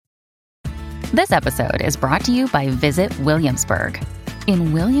This episode is brought to you by Visit Williamsburg.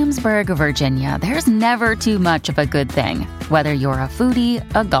 In Williamsburg, Virginia, there's never too much of a good thing. Whether you're a foodie,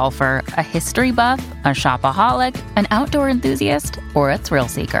 a golfer, a history buff, a shopaholic, an outdoor enthusiast, or a thrill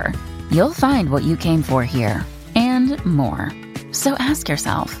seeker, you'll find what you came for here and more. So ask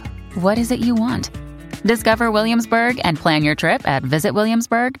yourself, what is it you want? Discover Williamsburg and plan your trip at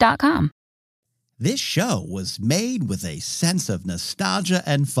visitwilliamsburg.com. This show was made with a sense of nostalgia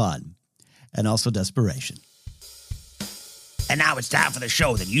and fun, and also desperation. And now it's time for the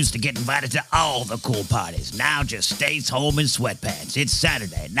show that used to get invited to all the cool parties. Now just stays home in sweatpants. It's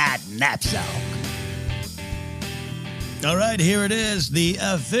Saturday Night Knapsack. All right, here it is, the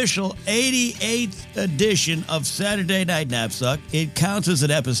official 88th edition of Saturday Night Knapsack. It counts as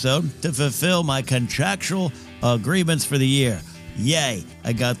an episode to fulfill my contractual agreements for the year. Yay,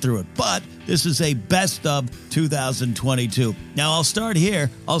 I got through it. But this is a best of 2022. Now, I'll start here.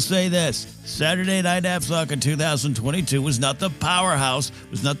 I'll say this. Saturday Night Knapsack in 2022 was not the powerhouse,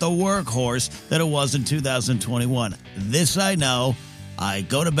 was not the workhorse that it was in 2021. This I know. I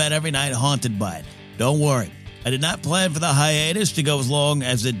go to bed every night haunted by it. Don't worry. I did not plan for the hiatus to go as long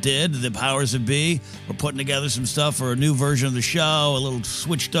as it did. The powers that be were putting together some stuff for a new version of the show, a little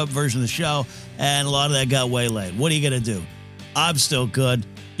switched up version of the show, and a lot of that got waylaid. What are you going to do? I'm still good,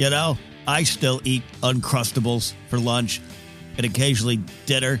 you know? I still eat Uncrustables for lunch and occasionally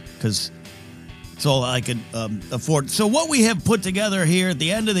dinner because it's all I can afford. So what we have put together here at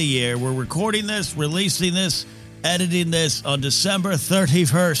the end of the year, we're recording this, releasing this, editing this on December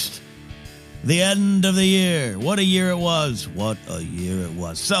 31st. The end of the year. What a year it was. What a year it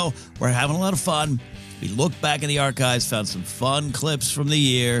was. So we're having a lot of fun. We looked back in the archives, found some fun clips from the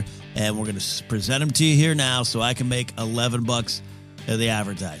year, and we're going to present them to you here now so I can make $11 of the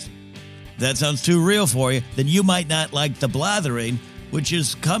advertising. If that sounds too real for you, then you might not like the blathering, which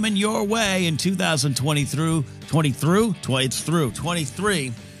is coming your way in 2023.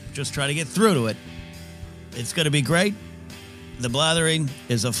 Just try to get through to it. It's going to be great. The Blathering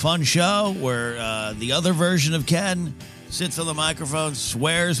is a fun show where the other version of Ken sits on the microphone,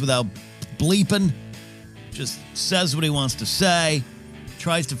 swears without bleeping, just says what he wants to say,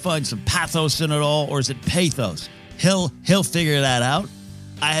 tries to find some pathos in it all, or is it pathos? He'll figure that out.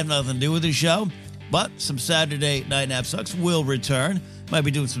 I have nothing to do with the show, but some Saturday Night Knapsacks will return. Might be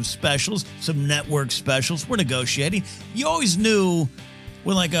doing some specials, some network specials. We're negotiating. You always knew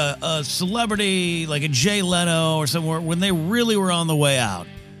when like a celebrity, like a Jay Leno or somewhere, when they really were on the way out,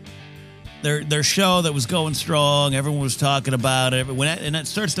 their show that was going strong, everyone was talking about it, and it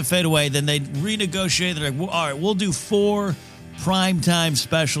starts to fade away, then they renegotiate. They're like, well, all right, we'll do 4 primetime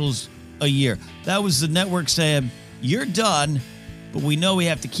specials a year. That was the network saying, you're done, but we know we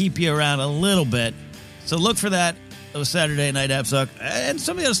have to keep you around a little bit. So look for that Saturday Night Knapsack. And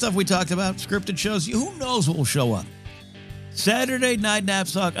some of the other stuff we talked about, scripted shows, who knows what will show up. Saturday Night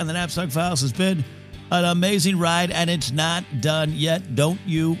Knapsack on the Knapsack Files has been an amazing ride, and it's not done yet. Don't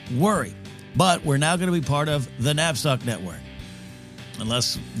you worry. But we're now going to be part of the Knapsack Network.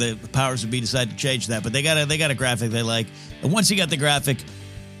 Unless the powers that be decide to change that. But they got a graphic they like. And once you got the graphic,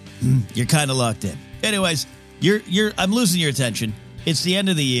 you're kind of locked in. Anyways, I'm losing your attention. It's the end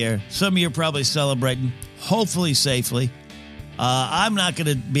of the year. Some of you are probably celebrating, hopefully safely. I'm not going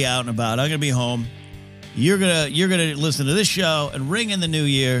to be out and about. I'm going to be home. You're gonna listen to this show and ring in the new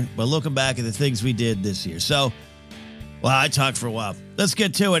year by looking back at the things we did this year. So, well, I talked for a while. Let's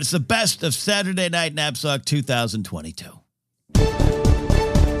get to it. It's the best of Saturday Night Knapsack 2022.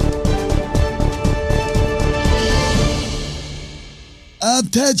 I'm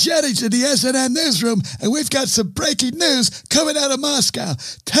Ted Jennings in the SNN newsroom, and we've got some breaking news coming out of Moscow.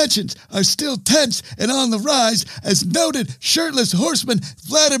 Tensions are still tense and on the rise as noted shirtless horseman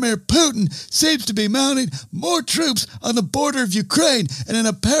Vladimir Putin seems to be mounting more troops on the border of Ukraine in an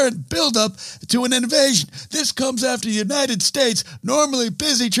apparent buildup to an invasion. This comes after the United States, normally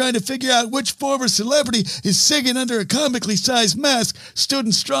busy trying to figure out which former celebrity is singing under a comically sized mask, stood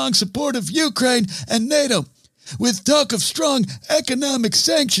in strong support of Ukraine and NATO. With talk of strong economic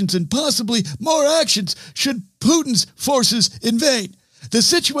sanctions and possibly more actions should Putin's forces invade. The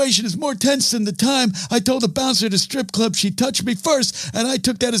situation is more tense than the time I told a bouncer at a strip club she touched me first, and I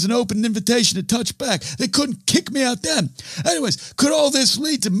took that as an open invitation to touch back. They couldn't kick me out then. Anyways, could all this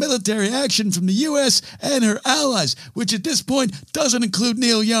lead to military action from the U.S. and her allies, which at this point doesn't include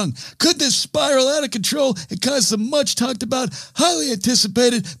Neil Young? Could this spiral out of control and cause the much talked about, highly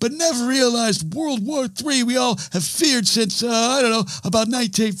anticipated, but never realized World War III we all have feared since, about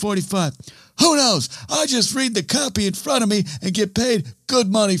 1945? Who knows? I just read the copy in front of me and get paid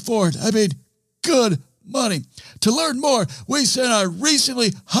good money for it. I mean, good money. To learn more, we sent our recently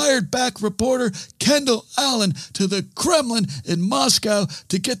hired back reporter, Kendall Allen, to the Kremlin in Moscow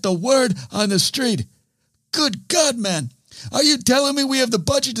to get the word on the street. Good God, man. Are you telling me we have the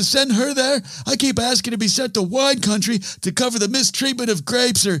budget to send her there? I keep asking to be sent to wine country to cover the mistreatment of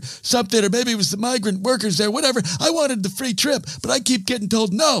grapes or something, or maybe it was the migrant workers there, whatever. I wanted the free trip, but I keep getting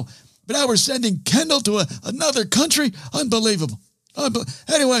told no. But now we're sending Kendall to another country? Unbelievable.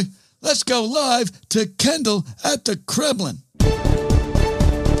 Anyway, let's go live to Kendall at the Kremlin.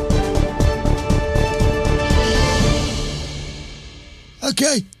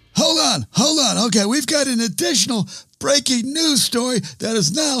 Okay, hold on. Okay, we've got an additional breaking news story that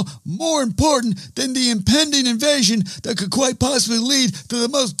is now more important than the impending invasion that could quite possibly lead to the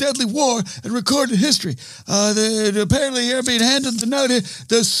most deadly war in recorded history. Apparently, here being handed to note here,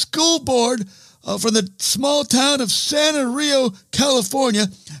 the school board from the small town of Santa Rio, California,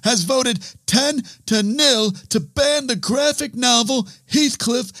 has voted 10-0 to ban the graphic novel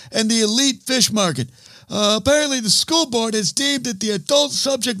Heathcliff and the Elite Fish Market. Apparently, the school board has deemed that the adult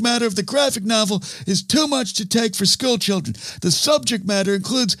subject matter of the graphic novel is too much to take for school children. The subject matter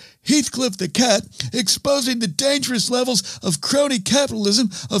includes Heathcliff the cat exposing the dangerous levels of crony capitalism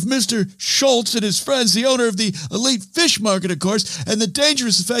of Mr. Schultz and his friends, the owner of the Elite Fish Market, of course, and the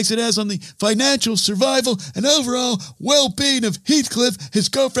dangerous effects it has on the financial survival and overall well-being of Heathcliff, his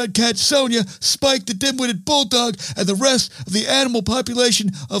girlfriend cat Sonia, Spike the dim-witted bulldog, and the rest of the animal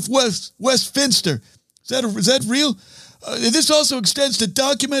population of Westminster. Is that real? This also extends to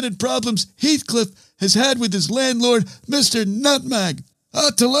documented problems Heathcliff has had with his landlord, Mr. Nutmeg.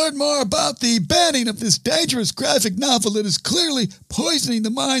 To learn more about the banning of this dangerous graphic novel that is clearly poisoning the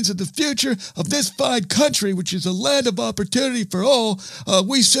minds of the future of this fine country, which is a land of opportunity for all,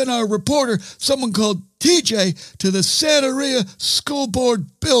 we sent our reporter, someone called TJ, to the Santa Ria School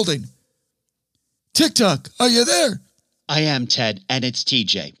Board building. TikTok, are you there? I am, Ted, and it's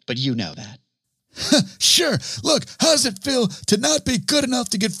TJ, but you know that. Sure. Look, how does it feel to not be good enough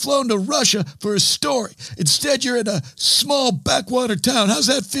to get flown to Russia for a story? Instead, you're in a small backwater town. How's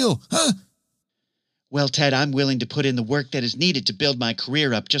that feel, huh? Well, Ted, I'm willing to put in the work that is needed to build my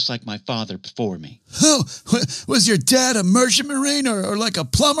career up just like my father before me. Oh, was your dad a merchant marine or like a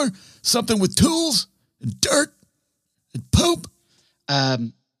plumber? Something with tools and dirt and poop?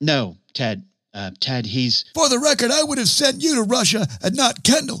 No, Ted. Ted, he's... For the record, I would have sent you to Russia and not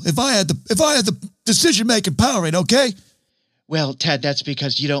Kendall if I had the decision-making power, okay? Well, Ted, that's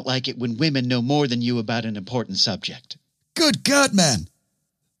because you don't like it when women know more than you about an important subject. Good God, man.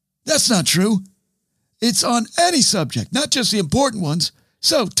 That's not true. It's on any subject, not just the important ones.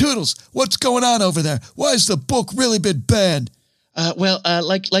 So, Toodles, what's going on over there? Why has the book really been banned?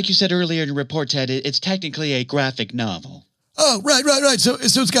 Like you said earlier in your report, Ted, it's technically a graphic novel. Oh, right. So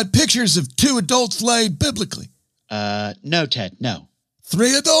it's got pictures of two adults laid biblically. No, Ted, no.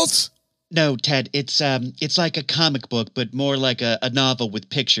 3 adults? No, Ted, it's like a comic book, but more like a novel with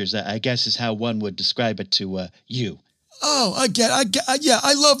pictures, I guess is how one would describe it to, you. Oh,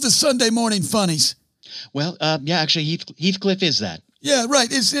 I love the Sunday morning funnies. Well, yeah, actually, Heathcliff is that. Yeah,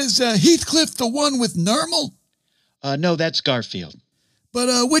 right. Is Heathcliff the one with Nermal? No, that's Garfield.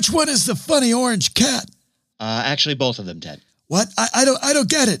 But, which one is the funny orange cat? Actually, both of them, Ted. What? I don't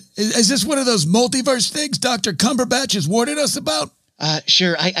get it. Is this one of those multiverse things Dr. Cumberbatch has warned us about?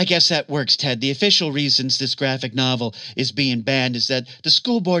 Sure, I guess that works, Ted. The official reasons this graphic novel is being banned is that the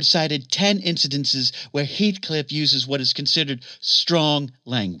school board cited 10 incidences where Heathcliff uses what is considered strong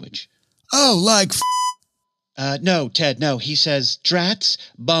language. Oh, like No, Ted, no. He says drats,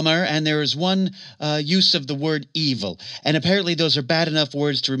 bummer, and there is one use of the word evil. And apparently those are bad enough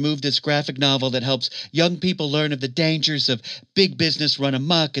words to remove this graphic novel that helps young people learn of the dangers of big business run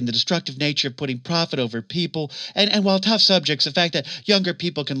amok and the destructive nature of putting profit over people. And while tough subjects, the fact that younger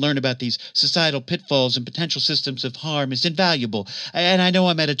people can learn about these societal pitfalls and potential systems of harm is invaluable. And I know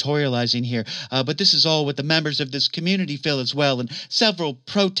I'm editorializing here, but this is all what the members of this community feel as well, and several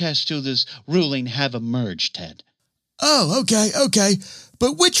protests to this ruling have emerged, Ted. Oh, okay.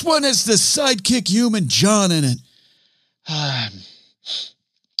 But which one has the sidekick human John in it?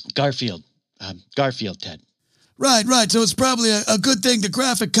 Garfield, Ted. Right. So it's probably a good thing the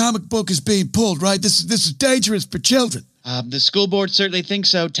graphic comic book is being pulled, right? This is dangerous for children. The school board certainly thinks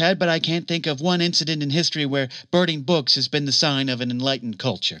so, Ted, but I can't think of one incident in history where burning books has been the sign of an enlightened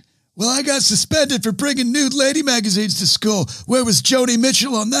culture. Well, I got suspended for bringing nude lady magazines to school. Where was Joni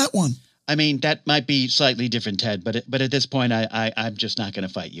Mitchell on that one? I mean, that might be slightly different, Ted, but at this point, I'm just not going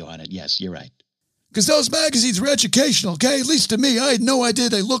to fight you on it. Yes, you're right. Because those magazines were educational, okay? At least to me, I had no idea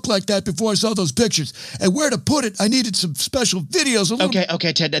they looked like that before I saw those pictures. And where to put it, I needed some special videos.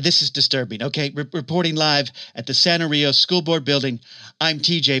 Okay, Ted, this is disturbing. Okay, reporting live at the Santa Rio School Board building. I'm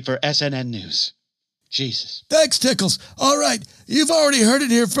TJ for SNN News. Jesus. Thanks, Tickles. All right, you've already heard it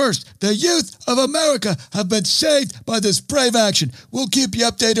here first. The youth of America have been saved by this brave action. We'll keep you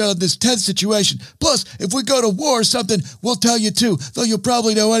updated on this tense situation. Plus, if we go to war or something, we'll tell you too. Though you'll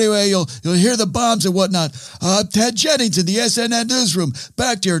probably know anyway. You'll hear the bombs and whatnot. I'm Ted Jennings in the SNN Newsroom.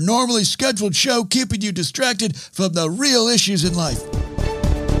 Back to your normally scheduled show, keeping you distracted from the real issues in life.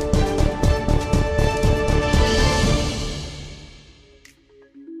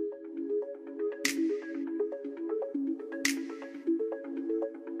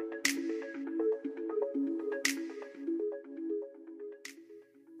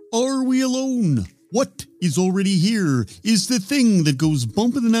 Are we alone? What is already here? Is the thing that goes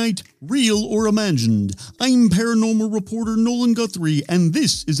bump in the night real or imagined? I'm paranormal reporter Nolan Guthrie, and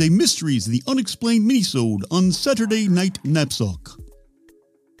this is a Mysteries of the Unexplained minisode on Saturday Night Knapsack.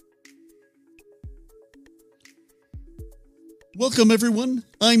 Welcome, everyone.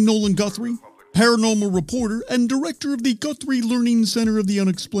 I'm Nolan Guthrie, paranormal reporter and director of the Guthrie Learning Center of the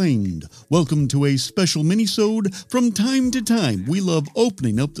Unexplained. Welcome to a special minisode. From time to time, we love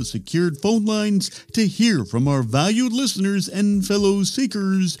opening up the secured phone lines to hear from our valued listeners and fellow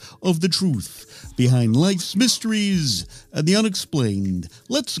seekers of the truth behind life's mysteries and the unexplained.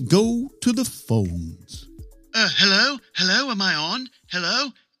 Let's go to the phones. Hello, am I on? Hello?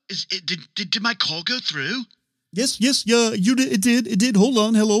 Did my call go through? Yes, you did. It did. Hold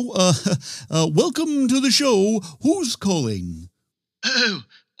on. Hello. Welcome to the show. Who's calling? Oh,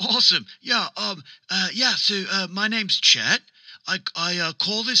 awesome. So my name's Chet. I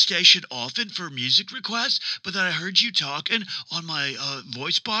call this station often for music requests, but then I heard you talking on my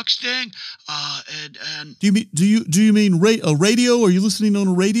voice box thing. And Do you mean a radio? Are you listening on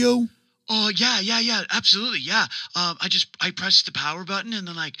a radio? Oh, yeah, absolutely, yeah. I press the power button and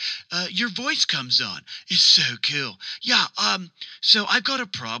then, your voice comes on. It's so cool. Yeah, so I've got a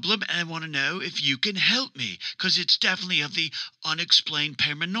problem and I want to know if you can help me, because it's definitely of the unexplained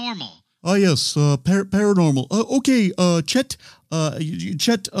paranormal. Ah, yes, paranormal. Okay, Chet,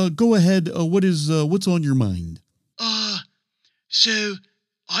 go ahead. What's on your mind? So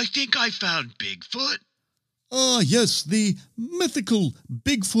I think I found Bigfoot. Ah, yes, the mythical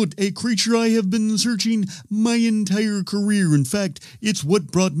Bigfoot, a creature I have been searching my entire career. In fact, it's what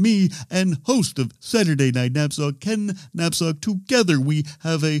brought me and host of Saturday Night Knapsack, Ken Knapsack, together. We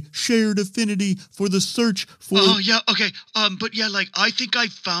have a shared affinity for the search for... Oh, yeah, okay. I think I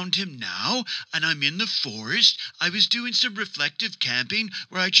found him now, and I'm in the forest. I was doing some reflective camping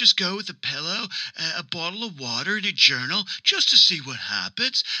where I just go with a pillow, a bottle of water, and a journal just to see what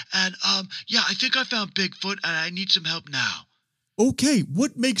happens. And, I think I found Bigfoot, and I need some help now. Okay,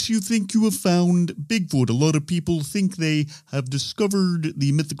 what makes you think you have found Bigfoot? A lot of people think they have discovered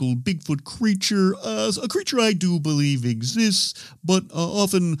the mythical Bigfoot creature, a creature I do believe exists, but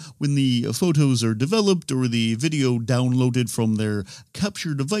often when the photos are developed or the video downloaded from their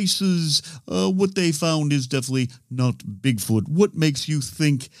capture devices, what they found is definitely not Bigfoot. What makes you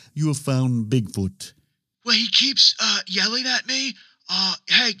think you have found Bigfoot? Well, he keeps yelling at me.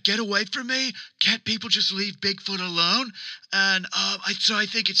 Hey, get away from me. Can't people just leave Bigfoot alone? And, so I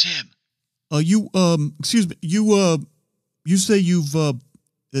think it's him. Excuse me, you say you've,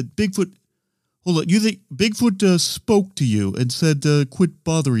 that Bigfoot, hold on, you think Bigfoot, spoke to you and said, quit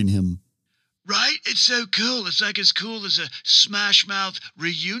bothering him? Right? It's so cool. It's like as cool as a Smash Mouth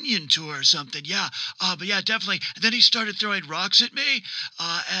reunion tour or something. Yeah. But yeah, definitely. And then he started throwing rocks at me.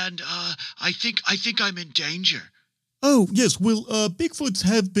 I think I'm in danger. Oh, yes. Well, Bigfoots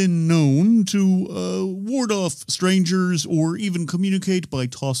have been known to ward off strangers or even communicate by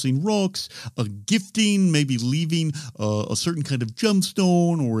tossing rocks, gifting, maybe leaving a certain kind of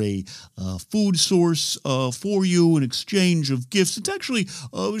gemstone or a food source for you in exchange of gifts. It actually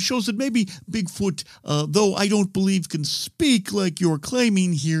shows that maybe Bigfoot, though I don't believe can speak like you're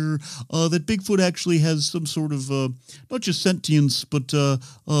claiming here, that Bigfoot actually has some sort of, not just sentience, but a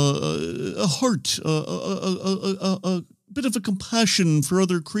heart, a bit of a compassion for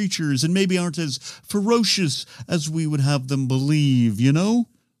other creatures and maybe aren't as ferocious as we would have them believe, you know?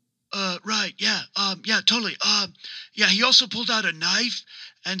 Right, yeah, totally. He also pulled out a knife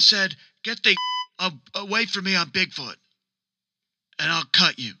and said, get the away from me, I'm Bigfoot, and I'll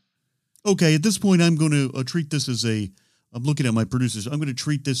cut you. Okay, at this point, I'm going to treat this as I'm looking at my producers, I'm going to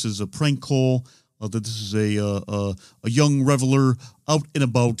treat this as a prank call. that this is a young reveler out and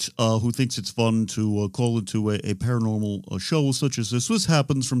about who thinks it's fun to call into a paranormal show such as this. This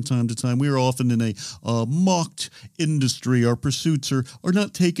happens from time to time. We are often in a mocked industry. Our pursuits are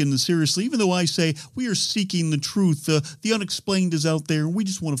not taken seriously, even though I say we are seeking the truth. The unexplained is out there, and we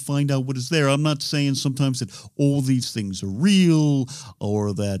just want to find out what is there. I'm not saying sometimes that all these things are real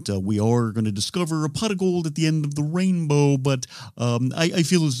or that we are going to discover a pot of gold at the end of the rainbow, but I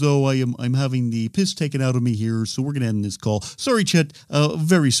feel as though I'm having the piss taken out of me here, so we're going to end this call. Sorry, Chet.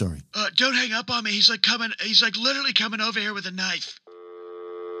 Very sorry. Don't hang up on me. He's like literally coming over here with a knife.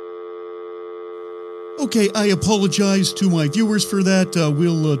 Okay, I apologize to my viewers for that.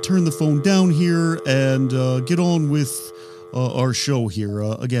 We'll turn the phone down here and get on with our show here.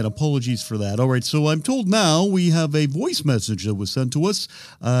 Again, apologies for that. All right, so I'm told now we have a voice message that was sent to us,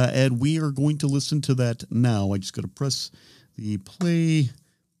 and we are going to listen to that now. I just got to press the play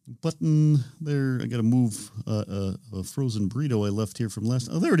button there. I got to move a frozen burrito I left here from last.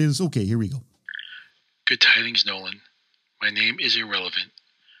 Oh, there it is. Okay, here we go. Good tidings, Nolan. My name is irrelevant.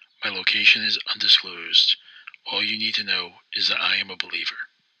 My location is undisclosed. All you need to know is that I am a believer.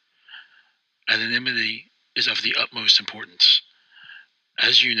 Anonymity is of the utmost importance.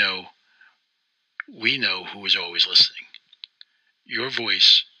 As you know, we know who is always listening. Your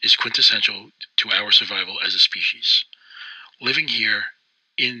voice is quintessential to our survival as a species. Living here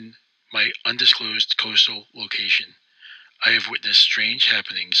in my undisclosed coastal location, I have witnessed strange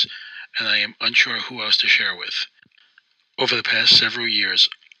happenings, and I am unsure who else to share with. Over the past several years,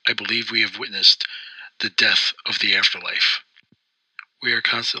 I believe we have witnessed the death of the afterlife. We are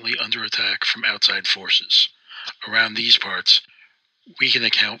constantly under attack from outside forces. Around these parts, we can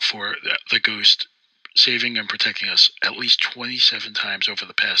account for the ghost saving and protecting us at least 27 times over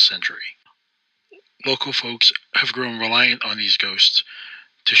the past century. Local folks have grown reliant on these ghosts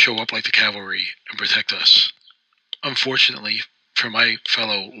to show up like the cavalry and protect us. Unfortunately, for my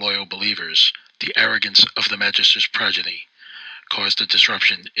fellow loyal believers, the arrogance of the Magister's progeny caused a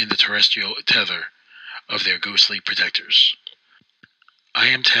disruption in the terrestrial tether of their ghostly protectors. I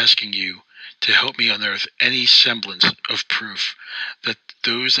am tasking you to help me unearth any semblance of proof that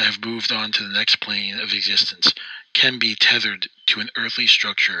those that have moved on to the next plane of existence can be tethered to an earthly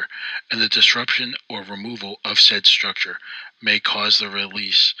structure, and the disruption or removal of said structure may cause the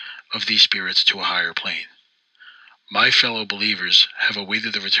release of these spirits to a higher plane. My fellow believers have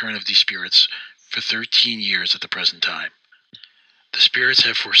awaited the return of these spirits for 13 years at the present time. The spirits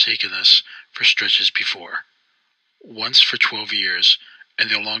have forsaken us for stretches before, once for 12 years, and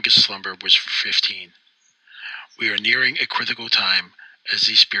their longest slumber was for 15. We are nearing a critical time, as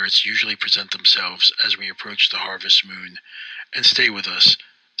these spirits usually present themselves as we approach the harvest moon and stay with us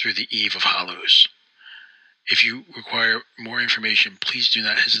through the Eve of Hallows. If you require more information, please do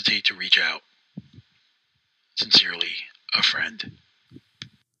not hesitate to reach out. Sincerely, a friend.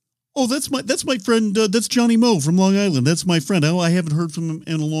 Oh, that's my friend. That's Johnny Moe from Long Island. That's my friend. I haven't heard from him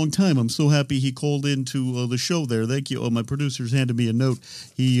in a long time. I'm so happy he called into the show there. Thank you. Oh, my producers handed me a note.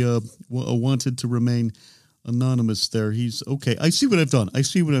 He wanted to remain anonymous there. He's okay. I see what I've done.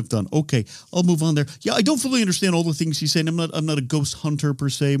 Okay, I'll move on there. Yeah, I don't fully understand all the things he's saying. I'm not a ghost hunter per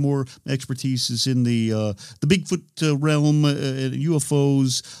se. More expertise is in the Bigfoot realm,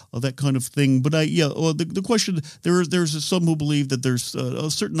 UFOs, that kind of thing. But the question, there's some who believe that there's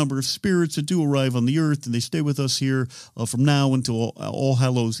a certain number of spirits that do arrive on the earth and they stay with us here from now until All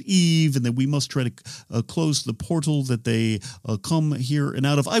Hallows Eve, and that we must try to close the portal that they come here and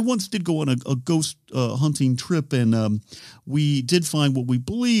out of. I once did go on a ghost hunting trip, and we did find what we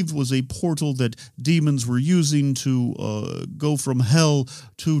believed was a portal that demons were using to go from hell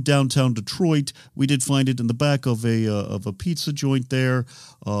to downtown Detroit. We did find it in the back of a pizza joint there,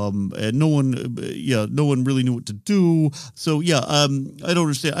 and no one really knew what to do. So I don't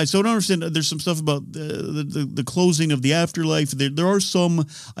understand. I don't understand. There's some stuff about the closing of the afterlife. There are some.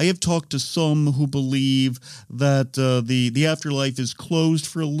 I have talked to some who believe that the afterlife is closed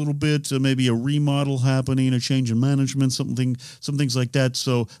for a little bit. Maybe a remodel happening, a change in management, some things like that.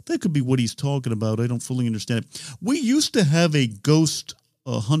 So that could be what he's talking about. I don't fully understand it. We used to have a ghost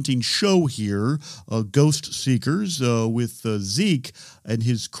hunting show here, Ghost Seekers, with Zeke and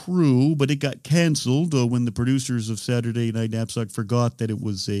his crew, but it got canceled when the producers of Saturday Night Knapsack forgot that it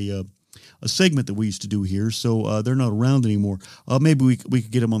was a segment that we used to do here, so they're not around anymore. Maybe we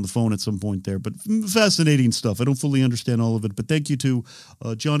could get him on the phone at some point there, but fascinating stuff. I don't fully understand all of it, but thank you to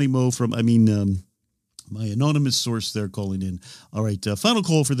Johnny Moe from, my anonymous source there calling in. All right, final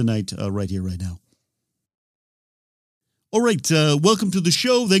call for the night right here, right now. All right, welcome to the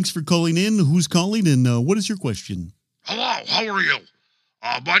show. Thanks for calling in. Who's calling, and what is your question? Hello, how are you?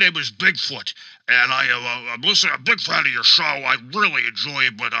 My name is Bigfoot, and I'm listening. I'm a big fan of your show. I really enjoy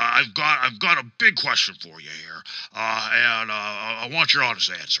it, but I've got a big question for you here, and I want your honest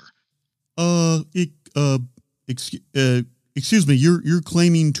answer. Excuse me. You're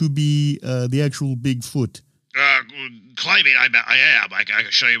claiming to be the actual Bigfoot. Claiming I am. I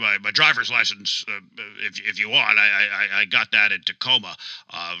can show you my driver's license if you want. I got that in Tacoma.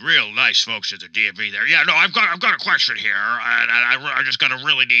 Real nice folks at the DMV there. Yeah, no, I've got a question here, and I just gotta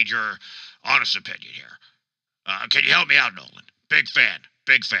really need your honest opinion here. Can you help me out, Nolan? Big fan.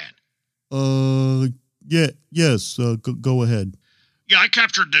 Yeah, yes. Go ahead. Yeah, I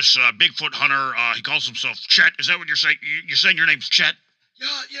captured this Bigfoot hunter. He calls himself Chet. Is that what you're saying? You're saying your name's Chet? Yeah.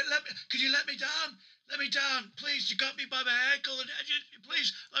 Could you let me down? Let me down, please. You got me by my ankle, and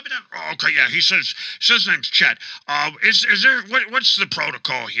please let me down. Oh, okay, yeah. He says his name's Chet. Is there what's the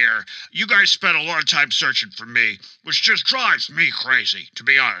protocol here? You guys spent a lot of time searching for me, which just drives me crazy, to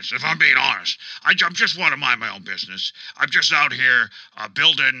be honest. If I'm being honest, I just want to mind my own business. I'm just out here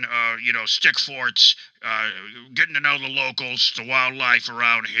building, stick forts. Getting to know the locals, the wildlife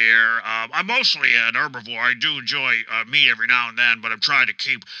around here. I'm mostly an herbivore. I do enjoy meat every now and then, but I'm trying to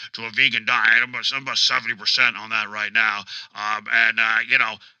keep to a vegan diet. I'm about 70% on that right now.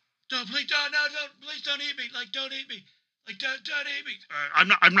 Please don't eat me. Like, don't eat me. Like, don't eat me.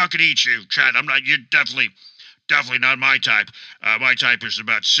 I'm not gonna eat you, Chad. You're definitely not my type. My type is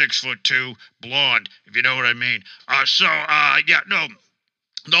about 6'2", blonde, if you know what I mean.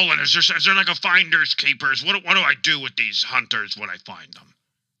 Nolan, is there like a finders keepers? What do I do with these hunters when I find them?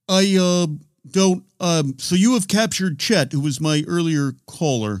 I don't. So you have captured Chet, who was my earlier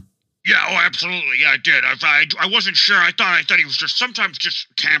caller. Yeah, oh, absolutely. Yeah, I did. I wasn't sure. I thought he was sometimes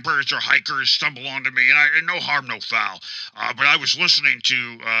just campers or hikers stumble onto me, and no harm, no foul. But I was listening to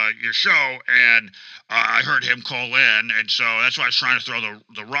your show, and I heard him call in, and so that's why I was trying to throw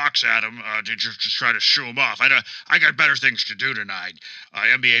the rocks at him to just try to shoo him off. I got better things to do tonight.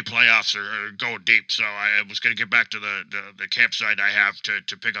 NBA playoffs are going deep, so I was going to get back to the campsite I have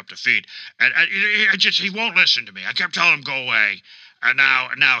to pick up the feed, and he won't listen to me. I kept telling him go away. And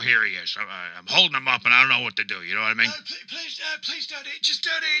now here he is. I'm holding him up, and I don't know what to do. You know what I mean? Please don't eat. Just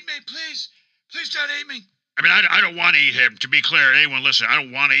don't eat me, please. Please don't eat me. I mean, I don't want to eat him. To be clear, anyone listening, I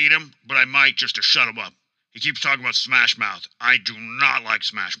don't want to eat him, but I might just to shut him up. He keeps talking about Smash Mouth. I do not like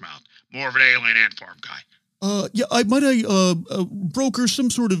Smash Mouth. More of an alien ant farm guy. I broker some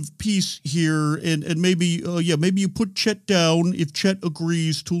sort of peace here, and maybe you put Chet down if Chet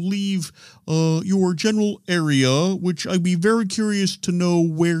agrees to leave your general area, which I'd be very curious to know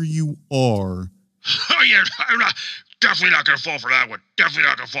where you are. Oh yeah, I'm definitely not going to fall for that one.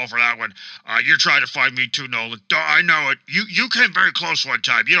 You're trying to find me too, Nolan. I know it. You came very close one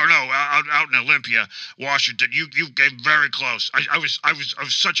time. You don't know, out in Olympia, Washington. You came very close. I was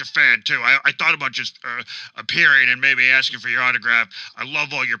such a fan too. I thought about just appearing and maybe asking for your autograph. I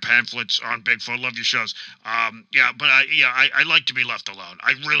love all your pamphlets on Bigfoot. Love your shows. I like to be left alone.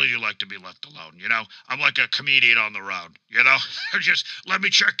 I really do like to be left alone. You know, I'm like a comedian on the road. You know, just let me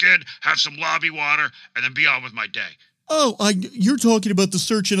check in, have some lobby water, and then be on with my day. Oh, you're talking about the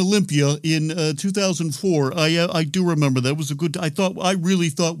search in Olympia in 2004. I do remember that. It was a good. I really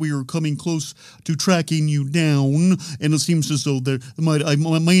thought we were coming close to tracking you down, and it seems as though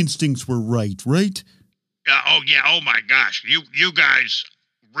my instincts were right. Oh my gosh, you guys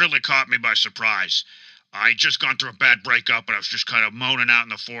really caught me by surprise. I just gone through a bad breakup, and I was just kind of moaning out in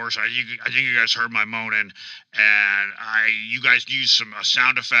the forest. I think you guys heard my moaning, and you guys used some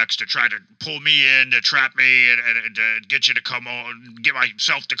sound effects to try to pull me in, to trap me, and to get you to come on, get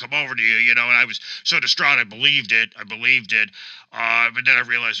myself to come over to you, you know. And I was so distraught, I believed it. But then I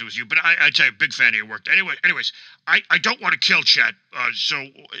realized it was you. But I tell you, big fan of your work. Anyways, I don't want to kill Chet. So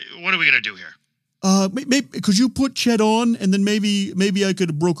what are we gonna do here? Maybe could you put Chet on, and then maybe I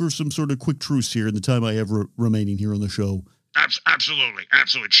could broker some sort of quick truce here in the time I have remaining here on the show. Absolutely.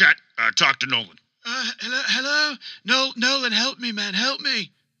 Chet, talk to Nolan. Hello? Nolan, help me, man, help me.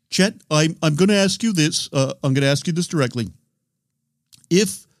 Chet, I'm going to ask you this. I'm going to ask you this directly.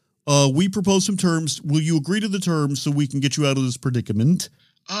 If we propose some terms, will you agree to the terms so we can get you out of this predicament?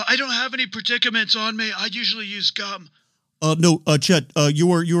 I don't have any predicaments on me. I usually use gum. No, Chet,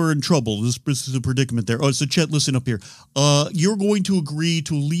 you are in trouble. This is a predicament there. So Chet, listen up here. You're going to agree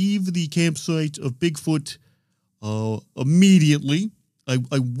to leave the campsite of Bigfoot immediately. I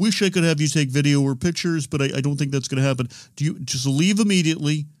wish I could have you take video or pictures, but I don't think that's going to happen. Do you just leave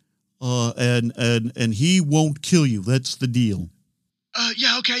immediately? And he won't kill you. That's the deal.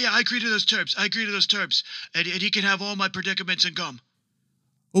 Yeah, okay, yeah, I agree to those terms. And he can have all my predicaments and gum.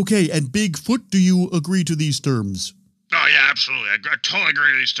 Okay, and Bigfoot, do you agree to these terms? Oh, yeah, absolutely. I totally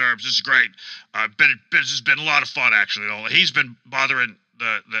agree with these terms. This is great. This has been a lot of fun, actually. He's been bothering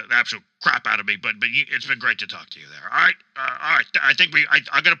the absolute crap out of me, but it's been great to talk to you there. All right. I think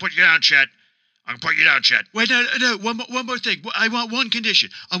I'm going to put you down, Chet. I'm going to put you down, Chet. Wait, no. One more thing. I want one condition.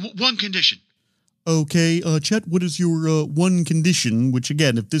 One condition. Okay, Chet, what is your one condition? Which,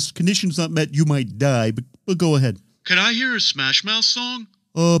 again, if this condition's not met, you might die, but go ahead. Can I hear a Smash Mouth song?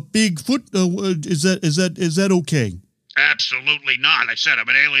 Bigfoot, is that okay? Absolutely not. I said I'm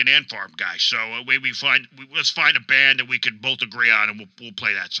an Alien Ant Farm guy, so let's find a band that we can both agree on, and we'll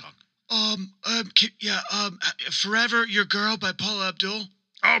play that song. Forever Your Girl by Paula Abdul.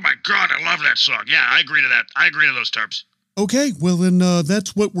 Oh my God, I love that song. Yeah, I agree to that. I agree to those terms. Okay, well then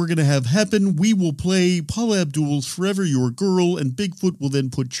that's what we're gonna have happen. We will play Paula Abdul's Forever Your Girl, and Bigfoot will then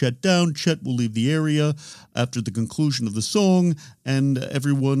put Chet down. Chet will leave the area after the conclusion of the song, and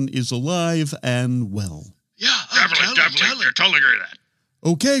everyone is alive and well. Yeah, definitely. Totally agree with that.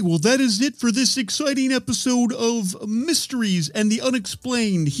 Okay, well, that is it for this exciting episode of Mysteries and the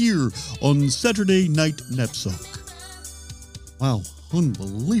Unexplained here on Saturday Night Knapsack. Wow,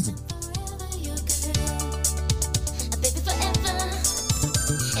 unbelievable.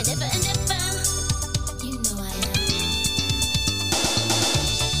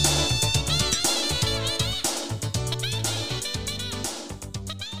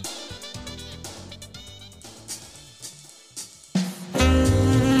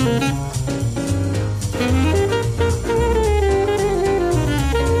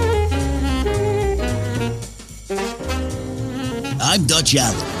 I'm Dutch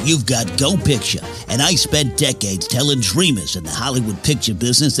Allen. You've got Go Picture, and I spent decades telling dreamers in the Hollywood picture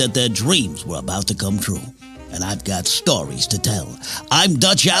business that their dreams were about to come true. And I've got stories to tell. I'm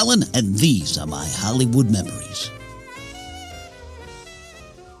Dutch Allen, and these are my Hollywood memories.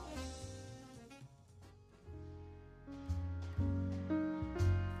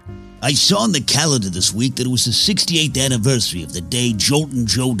 I saw on the calendar this week that it was the 68th anniversary of the day Joltin'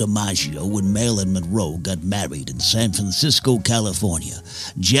 Joe DiMaggio and Marilyn Monroe got married in San Francisco, California,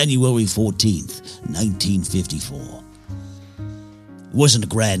 January 14th, 1954. It wasn't a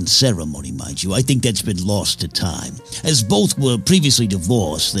grand ceremony, mind you. I think that's been lost to time. As both were previously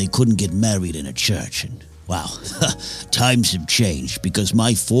divorced, they couldn't get married in a church. And, wow, times have changed because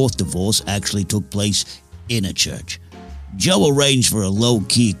my fourth divorce actually took place in a church. Joe arranged for a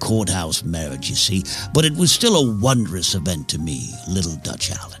low-key courthouse marriage, you see, but it was still a wondrous event to me, little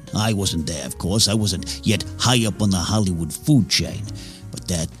Dutch Allen. I wasn't there, of course. I wasn't yet high up on the Hollywood food chain, but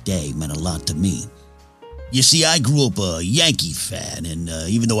that day meant a lot to me. You see, I grew up a Yankee fan, and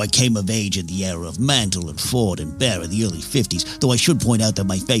even though I came of age in the era of Mantle and Ford and Bear in the early 50s, though I should point out that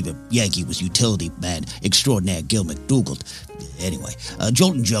my favorite Yankee was utility man extraordinaire Gil McDougall. Anyway,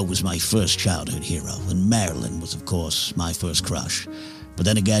 Joltin' Joe was my first childhood hero, and Marilyn was, of course, my first crush. But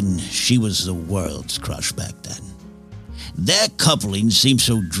then again, she was the world's crush back then. Their coupling seemed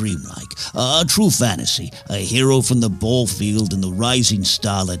so dreamlike, a true fantasy, a hero from the ball field and the rising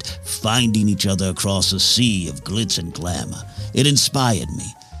starlet finding each other across a sea of glitz and glamour. It inspired me.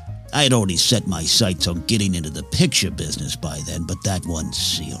 I had already set my sights on getting into the picture business by then, but that one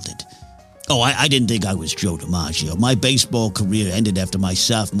sealed it. Oh, I didn't think I was Joe DiMaggio. My baseball career ended after my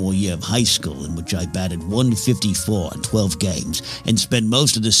sophomore year of high school, in which I batted .154 in 12 games and spent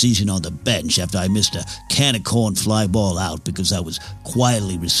most of the season on the bench after I missed a can of corn fly ball out because I was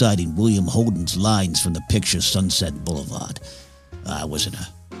quietly reciting William Holden's lines from the picture Sunset Boulevard. I wasn't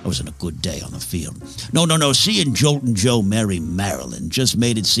a good day on the field. No. Seeing Joltin' Joe marry Marilyn just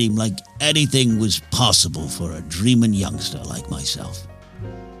made it seem like anything was possible for a dreaming youngster like myself.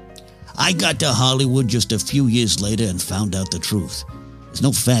 I got to Hollywood just a few years later and found out the truth. There's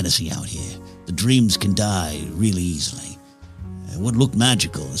no fantasy out here. The dreams can die really easily. What looked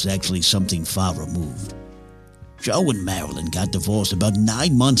magical is actually something far removed. Joe and Marilyn got divorced about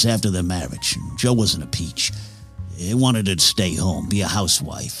 9 months after their marriage. Joe wasn't a peach. He wanted her to stay home, be a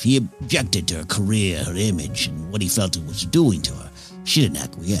housewife. He objected to her career, her image, and what he felt it was doing to her. She didn't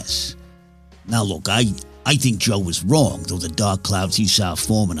acquiesce. Now look, I think Joe was wrong, though the dark clouds he saw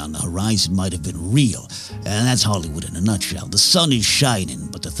forming on the horizon might have been real. And that's Hollywood in a nutshell. The sun is shining,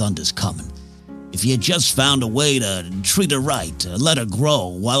 but the thunder's coming. If he had just found a way to treat her right, to let her grow,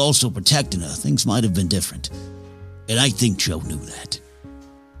 while also protecting her, things might have been different. And I think Joe knew that.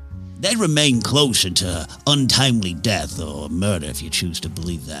 They remained close until untimely death or murder, if you choose to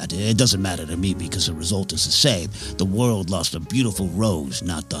believe that. It doesn't matter to me because the result is the same. The world lost a beautiful rose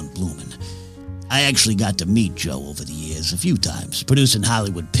not done blooming. I actually got to meet Joe over the years a few times. Producing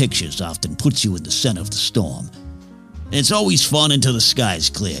Hollywood pictures often puts you in the center of the storm. And it's always fun until the sky's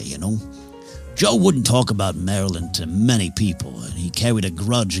clear, you know? Joe wouldn't talk about Marilyn to many people, and he carried a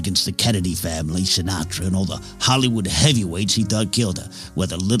grudge against the Kennedy family, Sinatra, and all the Hollywood heavyweights he thought killed her,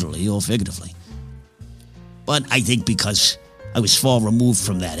 whether literally or figuratively. But I think because I was far removed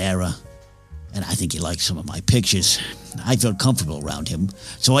from that era, and I think he liked some of my pictures, I felt comfortable around him,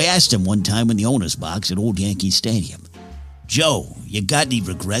 so I asked him one time in the owner's box at Old Yankee Stadium, "Joe, you got any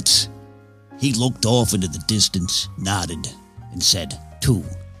regrets?" He looked off into the distance, nodded, and said, "2.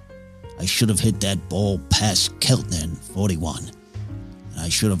 I should have hit that ball past Keltner in 41, and I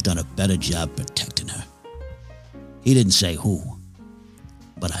should have done a better job protecting her." He didn't say who,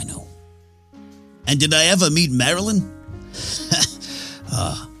 but I know. And did I ever meet Marilyn?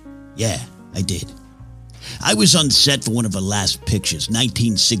 Yeah, I did. I was on set for one of her last pictures,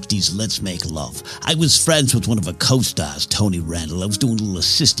 1960s Let's Make Love. I was friends with one of her co-stars, Tony Randall. I was doing a little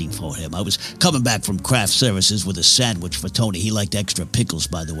assisting for him. I was coming back from craft services with a sandwich for Tony. He liked extra pickles,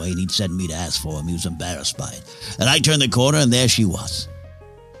 by the way, and he'd send me to ask for him. He was embarrassed by it. And I turned the corner, and there she was.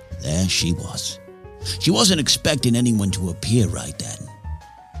 There she was. She wasn't expecting anyone to appear right then.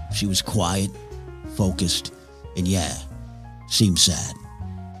 She was quiet, focused, and seemed sad.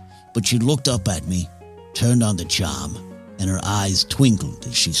 But she looked up at me, turned on the charm, and her eyes twinkled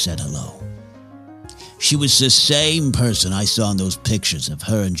as she said hello. She was the same person I saw in those pictures of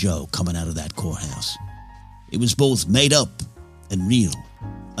her and Joe coming out of that courthouse. It was both made up and real,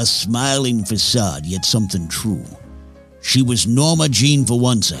 a smiling facade, yet something true. She was Norma Jean for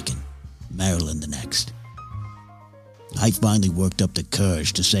one second, Marilyn the next. I finally worked up the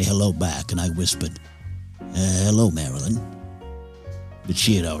courage to say hello back, and I whispered, "Hello, Marilyn." But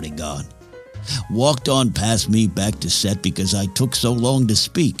she had already gone. Walked on past me back to set because I took so long to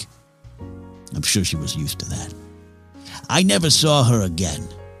speak. I'm sure she was used to that. I never saw her again,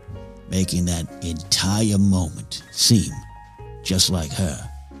 making that entire moment seem, just like her,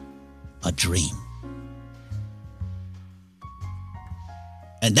 a dream.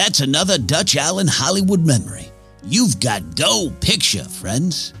 And that's another Dutch Allen Hollywood memory. You've got Go Picture,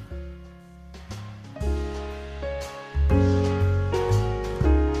 friends.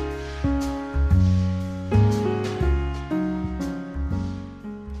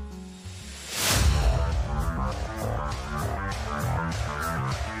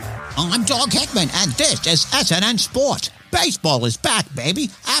 I'm Doug Hickman, and this is SNN Sports. Baseball is back, baby,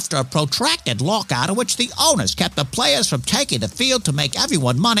 after a protracted lockout in which the owners kept the players from taking the field to make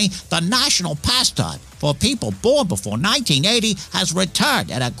everyone money. The national pastime for people born before 1980 has returned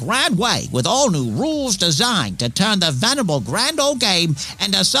in a grand way, with all new rules designed to turn the venerable grand old game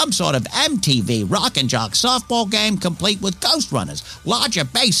into some sort of MTV rock and jock softball game, complete with ghost runners, larger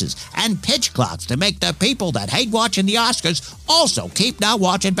bases, and pitch clocks to make the people that hate watching the Oscars also keep now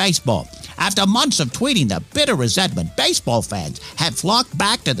watching baseball. After months of tweeting the bitter resentment, baseball fans have flocked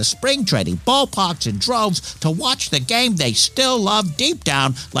back to the spring training ballparks in droves to watch the game they still love deep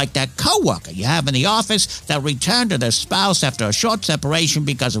down, like that coworker you have in the office that returned to their spouse after a short separation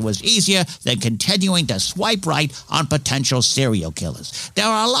because it was easier than continuing to swipe right on potential serial killers. There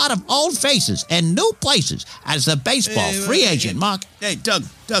are a lot of old faces and new places as the baseball free agent market. Hey, Doug.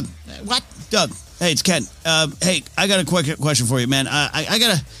 What? Doug. Hey, it's Ken. Hey, I got a quick question for you, man.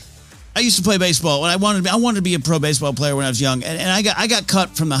 I used to play baseball, and I wanted to be a pro baseball player when I was young, and I got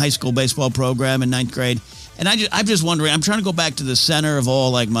cut from the high school baseball program in 9th grade. And I'm just wondering, I'm trying to go back to the center of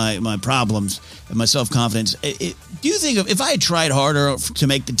all like my problems and my self-confidence. Do you think if I had tried harder to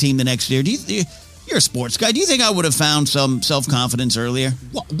make the team the next year, you're a sports guy, do you think I would have found some self-confidence earlier?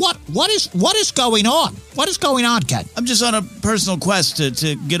 What is going on? What is going on, Ken? I'm just on a personal quest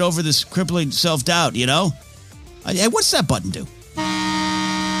to get over this crippling self-doubt, you know? Hey, what's that button do?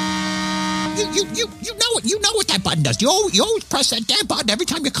 You know what that button does. You always press that damn button every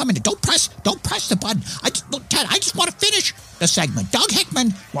time you come in. Don't press the button. Ted, I just want to finish the segment. Doug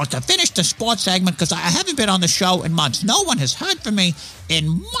Hickman wants to finish the sports segment because I haven't been on the show in months. No one has heard from me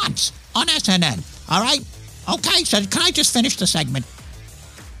in months on SNN. All right? Okay, so can I just finish the segment?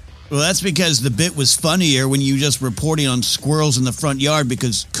 Well, that's because the bit was funnier when you just reporting on squirrels in the front yard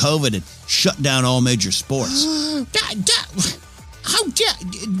because COVID had shut down all major sports. How dare...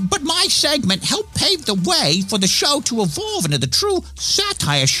 But my segment helped pave the way for the show to evolve into the true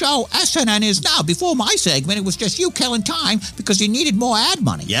satire show SNN is now. Before my segment, it was just you killing time because you needed more ad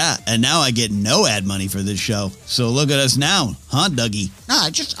money. Yeah, and now I get no ad money for this show. So look at us now, huh, Dougie?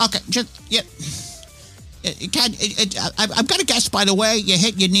 I've got to guess, by the way, you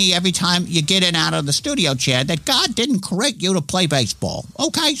hit your knee every time you get in and out of the studio chair, that God didn't create you to play baseball.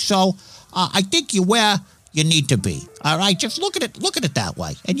 Okay, so I think you're where you need to be. All right, just look at it that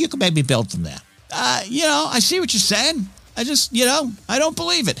way, and you can maybe build from there. I see what you're saying. I just, I don't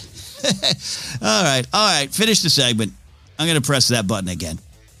believe it. All right. Finish the segment. I'm going to press that button again.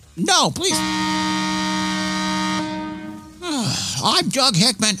 No, please. I'm Doug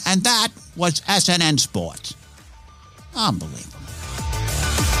Hickman, and that was SNN Sports. Unbelievable.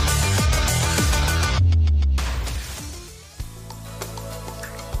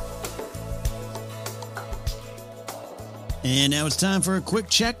 And now it's time for a quick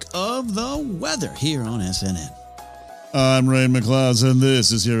check of the weather here on SNN. I'm Rain McClouds, and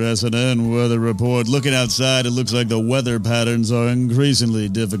this is your SNN Weather Report. Looking outside, it looks like the weather patterns are increasingly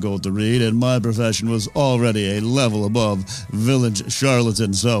difficult to read, and my profession was already a level above village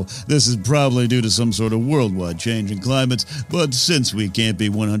charlatan, so this is probably due to some sort of worldwide change in climates, but since we can't be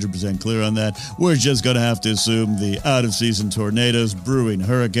 100% clear on that, we're just going to have to assume the out-of-season tornadoes, brewing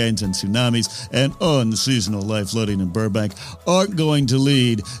hurricanes and tsunamis, and unseasonal life flooding in Burbank aren't going to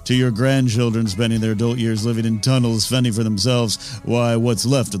lead to your grandchildren spending their adult years living in tunnels, fending for themselves, why what's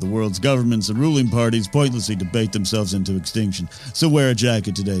left of the world's governments and ruling parties pointlessly debate themselves into extinction. So wear a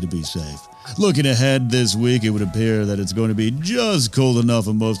jacket today to be safe. Looking ahead this week, it would appear that it's going to be just cold enough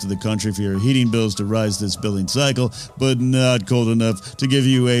in most of the country for your heating bills to rise this billing cycle, but not cold enough to give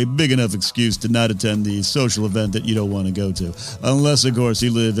you a big enough excuse to not attend the social event that you don't want to go to. Unless, of course,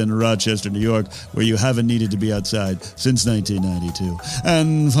 you live in Rochester, New York, where you haven't needed to be outside since 1992.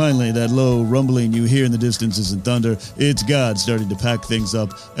 And finally, that low rumbling you hear in the distance isn't thunder. It's God starting to pack things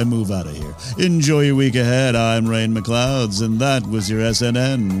up and move out of here. Enjoy your week ahead. I'm Rain McClouds, and that was your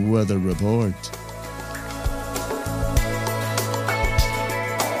SNN Weather Report.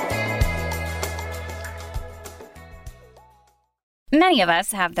 Many of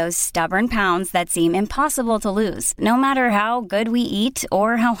us have those stubborn pounds that seem impossible to lose, no matter how good we eat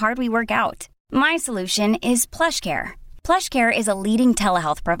or how hard we work out. My solution is PlushCare. PlushCare is a leading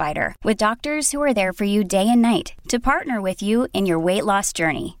telehealth provider with doctors who are there for you day and night to partner with you in your weight loss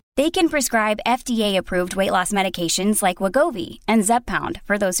journey. They can prescribe FDA-approved weight loss medications like Wegovy and Zepbound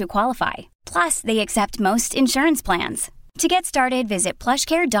for those who qualify. Plus, they accept most insurance plans. To get started, visit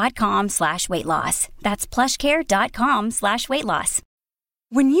plushcare.com/weightloss. That's plushcare.com/weightloss.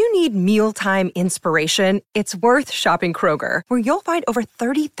 When you need mealtime inspiration, it's worth shopping Kroger, where you'll find over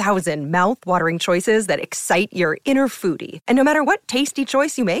 30,000 mouth-watering choices that excite your inner foodie. And no matter what tasty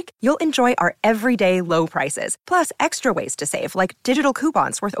choice you make, you'll enjoy our everyday low prices, plus extra ways to save, like digital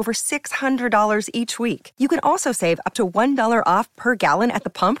coupons worth over $600 each week. You can also save up to $1 off per gallon at the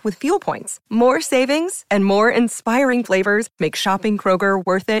pump with fuel points. More savings and more inspiring flavors make shopping Kroger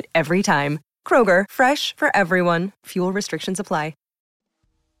worth it every time. Kroger, fresh for everyone. Fuel restrictions apply.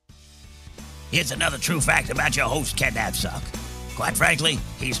 Here's another true fact about your host, Ken Napzok. Quite frankly,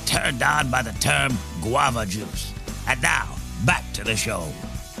 he's turned on by the term guava juice. And now, back to the show.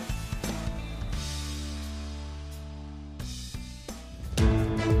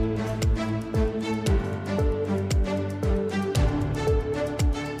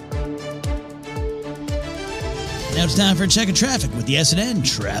 Now it's time for a check of traffic with the SNN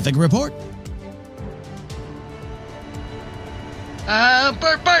Traffic Report.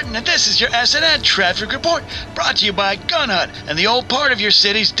 Bert Barton, and this is your SNN Traffic Report, brought to you by Gun Hut and the old part of your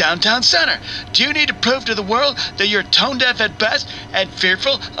city's downtown center. Do you need to prove to the world that you're tone-deaf at best and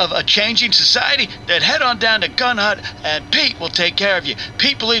fearful of a changing society? Then head on down to Gun Hut, and Pete will take care of you.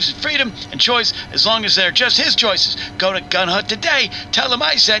 Pete believes in freedom and choice as long as they're just his choices. Go to Gun Hut today, tell him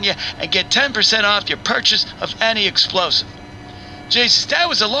I sent you, and get 10% off your purchase of any explosive. Jesus, that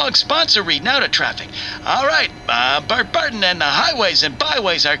was a long sponsor reading out of traffic. All right, Bert Barton, and the highways and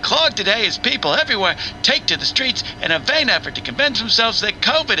byways are clogged today as people everywhere take to the streets in a vain effort to convince themselves that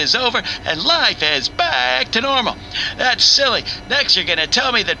COVID is over and life is back to normal. That's silly. Next, you're going to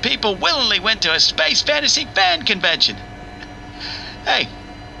tell me that people willingly went to a space fantasy fan convention. Hey,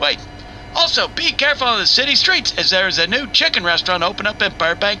 wait. Also, be careful on the city streets, as there is a new chicken restaurant open up in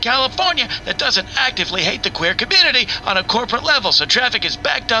Burbank, California that doesn't actively hate the queer community on a corporate level, so traffic is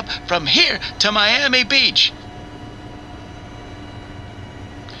backed up from here to Miami Beach.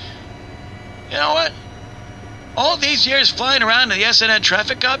 You know what? All these years flying around in the SNN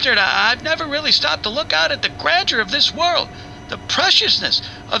traffic copter, I've never really stopped to look out at the grandeur of this world, the preciousness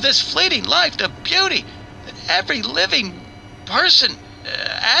of this fleeting life, the beauty that every living person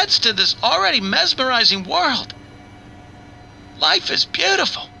adds to this already mesmerizing world. Life is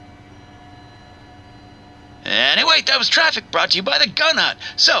beautiful. Anyway, that was traffic brought to you by the Gun Hut.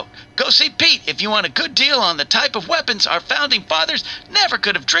 So, go see Pete if you want a good deal on the type of weapons our founding fathers never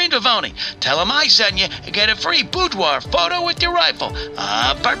could have dreamed of owning. Tell him I sent you and get a free boudoir photo with your rifle.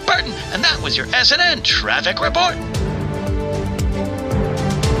 I'm Bert Burton, and that was your SNN Traffic Report.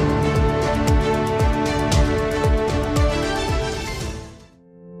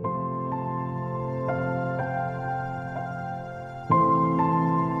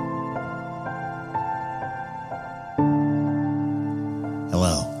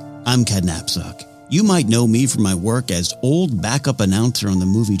 I'm Ken Napzok. You might know me from my work as old backup announcer on the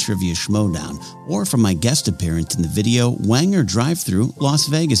movie Trivia Schmodown, or from my guest appearance in the video Wanger Drive-Thru Las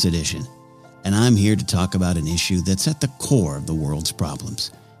Vegas edition. And I'm here to talk about an issue that's at the core of the world's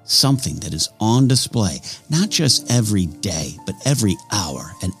problems. Something that is on display, not just every day, but every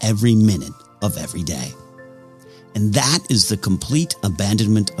hour and every minute of every day. And that is the complete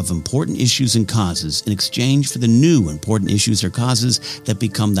abandonment of important issues and causes in exchange for the new important issues or causes that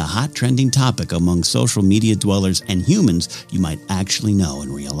become the hot trending topic among social media dwellers and humans you might actually know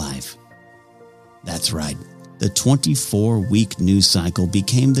in real life. That's right. The 24-week news cycle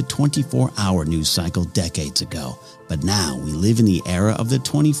became the 24-hour news cycle decades ago. But now we live in the era of the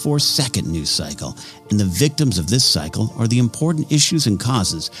 24-second news cycle, and the victims of this cycle are the important issues and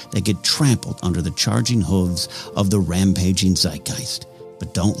causes that get trampled under the charging hooves of the rampaging zeitgeist.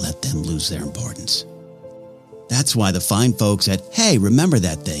 But don't let them lose their importance. That's why the fine folks at Hey, Remember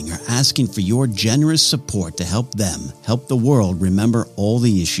That Thing are asking for your generous support to help them help the world remember all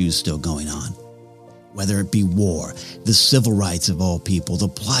the issues still going on. Whether it be war, the civil rights of all people, the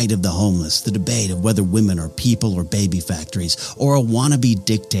plight of the homeless, the debate of whether women are people or baby factories, or a wannabe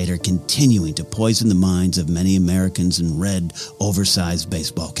dictator continuing to poison the minds of many Americans in red, oversized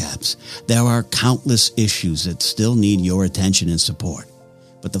baseball caps. There are countless issues that still need your attention and support.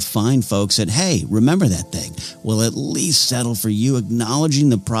 But the fine folks at Hey, Remember That Thing will at least settle for you acknowledging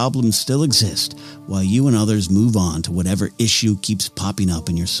the problems still exist while you and others move on to whatever issue keeps popping up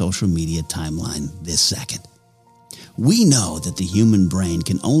in your social media timeline this second. We know that the human brain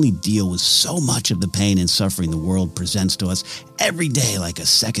can only deal with so much of the pain and suffering the world presents to us every day like a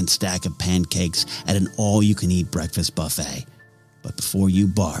second stack of pancakes at an all-you-can-eat breakfast buffet. But before you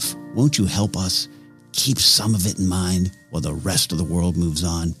barf, won't you help us keep some of it in mind while the rest of the world moves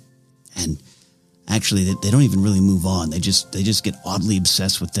on? And actually, they don't even really move on. They just get oddly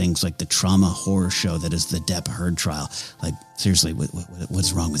obsessed with things like the trauma horror show that is the Depp Heard trial. Like, seriously,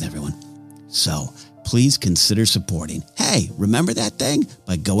 what's wrong with everyone? So, please consider supporting Hey, Remember That Thing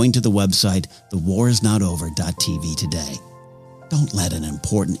by going to the website thewarisnotover.tv today. Don't let an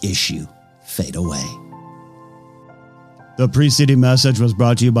important issue fade away. The preceding message was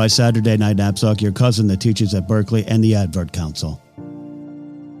brought to you by Saturday Night Napzok, your cousin that teaches at Berkeley, and the Advert Council.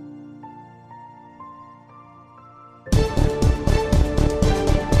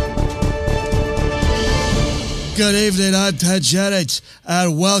 Good evening, I'm Ted Jennings,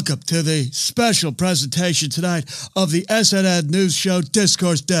 and welcome to the special presentation tonight of the SNN News Show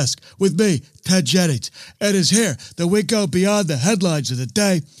Discourse Desk with me, Ted Jennings. It is here that we go beyond the headlines of the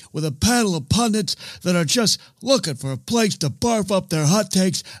day with a panel of pundits that are just looking for a place to barf up their hot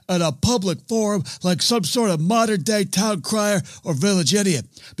takes at a public forum like some sort of modern-day town crier or village idiot.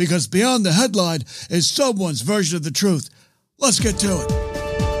 Because beyond the headline is someone's version of the truth. Let's get to it.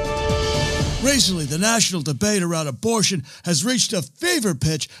 Recently, the national debate around abortion has reached a fever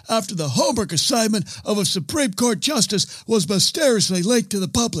pitch after the homework assignment of a Supreme Court justice was mysteriously leaked to the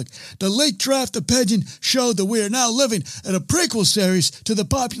public. The leaked draft opinion showed that we are now living in a prequel series to the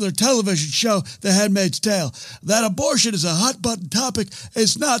popular television show The Handmaid's Tale. That abortion is a hot-button topic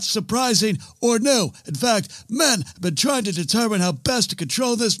is not surprising or new. In fact, men have been trying to determine how best to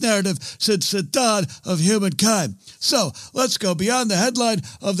control this narrative since the dawn of humankind. So, let's go beyond the headline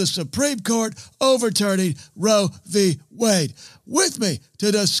of the Supreme Court overturning Roe v. Wade. With me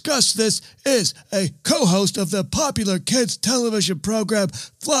to discuss this is a co-host of the popular kids television program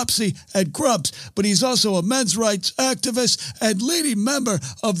Flopsy and Grumps, but he's also a men's rights activist and leading member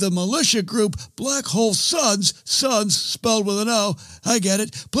of the militia group Black Hole Sons spelled with an O. I get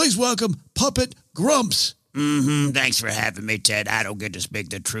it. Please welcome Puppet Grumps. Thanks for having me, Ted. I don't get to speak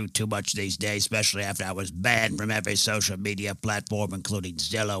the truth too much these days, especially after I was banned from every social media platform, including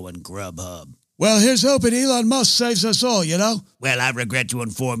Zillow and Grubhub. Well, here's hoping Elon Musk saves us all, you know? Well, I regret to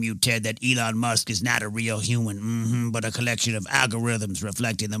inform you, Ted, that Elon Musk is not a real human, but a collection of algorithms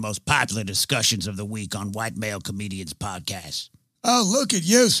reflecting the most popular discussions of the week on white male comedians' podcasts. Oh, look at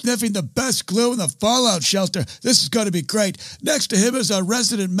you, sniffing the best glue in the fallout shelter. This is going to be great. Next to him is our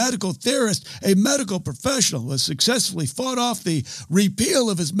resident medical theorist, a medical professional who has successfully fought off the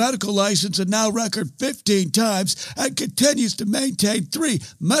repeal of his medical license and now record 15 times and continues to maintain 3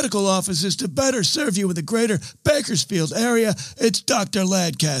 medical offices to better serve you in the greater Bakersfield area. It's Dr.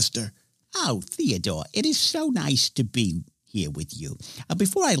 Lancaster. Oh, Theodore, it is so nice to be here with you.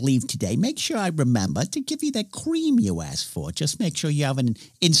 Before I leave today, make sure I remember to give you that cream you asked for. Just make sure you have an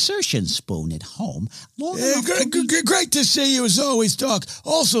insertion spoon at home. Great to see you as always, Doc.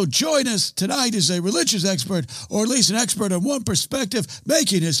 Also, join us tonight is a religious expert, or at least an expert on one perspective,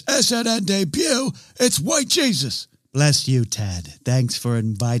 making his SNN debut. It's White Jesus. Bless you, Ted. Thanks for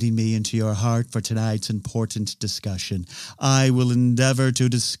inviting me into your heart for tonight's important discussion. I will endeavor to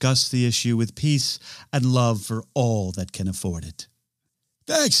discuss the issue with peace and love for all that can afford it.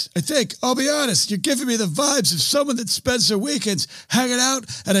 Thanks. I think, I'll be honest, you're giving me the vibes of someone that spends their weekends hanging out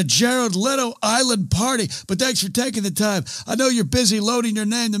at a Jared Leto island party. But thanks for taking the time. I know you're busy loading your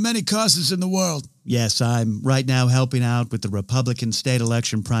name to many causes in the world. Yes, I'm right now helping out with the Republican state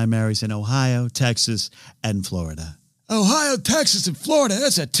election primaries in Ohio, Texas, and Florida. Ohio, Texas, and Florida.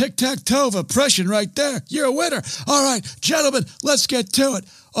 That's a tic-tac-toe of oppression right there. You're a winner. All right, gentlemen, let's get to it.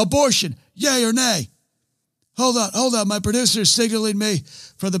 Abortion, yay or nay? Hold on. My producer's signaling me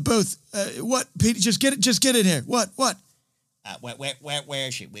for the booth. What, Pete? Just get in here. What? Where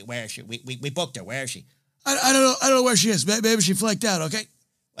is she? Where is she? We booked her. Where is she? I don't know where she is. Maybe she flaked out. Okay.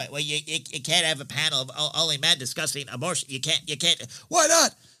 Well, you can't have a panel of only men discussing abortion. You can't. Why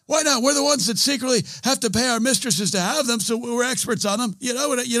not? We're the ones that secretly have to pay our mistresses to have them, so we're experts on them. You know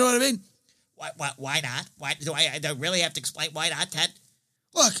what I mean? Why not? Why do I really have to explain why not, Ted?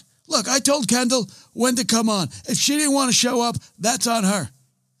 Look, I told Kendall when to come on. If she didn't want to show up, that's on her.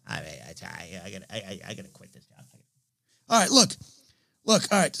 I gotta quit this job. All right, look. All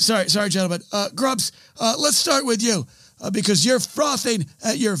right, sorry, gentlemen. Grubs, let's start with you because you're frothing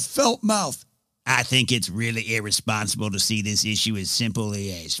at your felt mouth. I think it's really irresponsible to see this issue as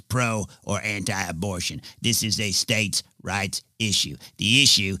simply as pro or anti-abortion. This is a states' rights issue. The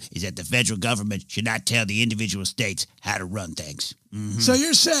issue is that the federal government should not tell the individual states how to run things. Mm-hmm. So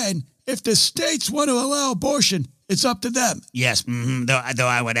you're saying if the states want to allow abortion, it's up to them? Yes, though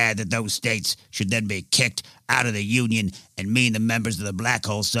I would add that those states should then be kicked out of the union, and me and the members of the Black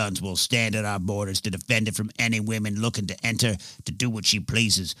Hole Sons will stand at our borders to defend it from any women looking to enter to do what she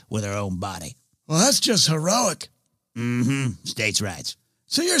pleases with her own body. Well, that's just heroic. States' rights.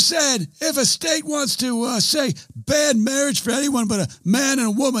 So you're saying if a state wants to, say, ban marriage for anyone but a man and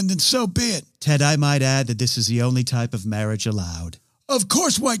a woman, then so be it. Ted, I might add that this is the only type of marriage allowed. Of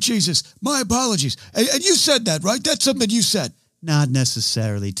course, White Jesus. My apologies. And you said that, right? That's something you said. Not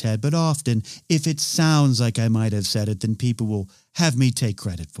necessarily, Ted, but often, if it sounds like I might have said it, then people will have me take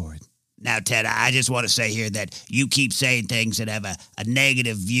credit for it. Now, Ted, I just want to say here that you keep saying things that have a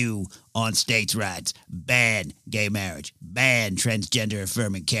negative view on states' rights. Ban gay marriage. Ban transgender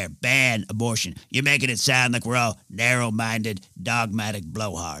affirming care. Ban abortion. You're making it sound like we're all narrow-minded, dogmatic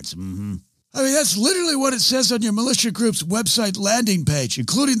blowhards. I mean, that's literally what it says on your militia group's website landing page,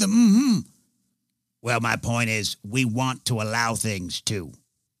 including the Well, my point is, we want to allow things, too.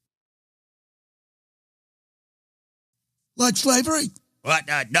 Like slavery? What?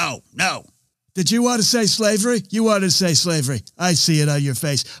 No. Did you want to say slavery? You wanted to say slavery. I see it on your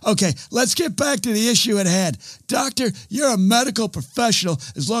face. Okay, let's get back to the issue at hand. Doctor, you're a medical professional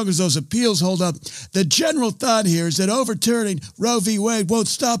as long as those appeals hold up. The general thought here is that overturning Roe v. Wade won't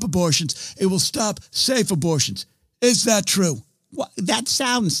stop abortions. It will stop safe abortions. Is that true? Well, that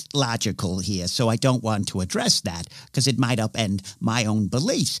sounds logical here, so I don't want to address that because it might upend my own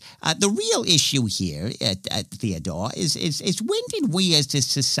beliefs. The real issue here, Theodore, is when did we as a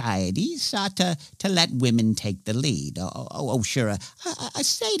society start to let women take the lead? Sure, a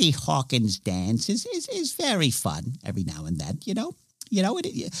Sadie Hawkins dance is very fun every now and then, you know?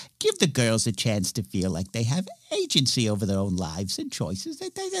 Give the girls a chance to feel like they have agency over their own lives and choices.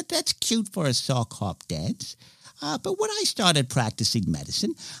 That's cute for a sock hop dance. But when I started practicing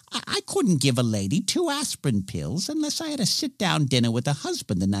medicine, I couldn't give a lady 2 aspirin pills unless I had a sit-down dinner with her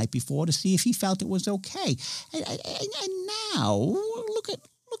husband the night before to see if he felt it was okay. And now, look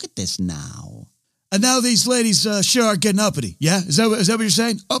at this now. And now these ladies sure are getting uppity, yeah? Is that what you're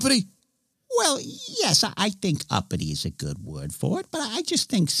saying? Uppity? Well, yes, I think uppity is a good word for it, but I just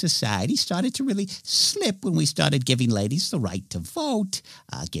think society started to really slip when we started giving ladies the right to vote,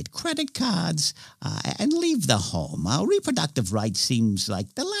 get credit cards, and leave the home. Reproductive rights seems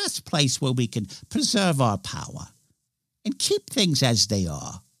like the last place where we can preserve our power and keep things as they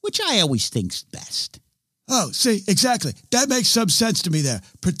are, which I always think's best. Oh, see, exactly. That makes some sense to me there.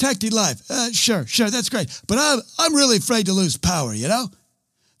 Protecting life. Sure, that's great. But I'm really afraid to lose power, you know?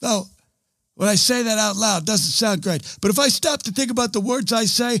 Though, when I say that out loud, it doesn't sound great. But if I stop to think about the words I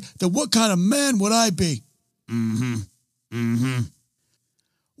say, then what kind of man would I be?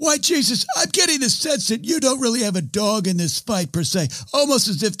 White Jesus, I'm getting the sense that you don't really have a dog in this fight, per se. Almost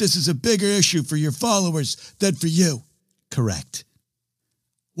as if this is a bigger issue for your followers than for you. Correct.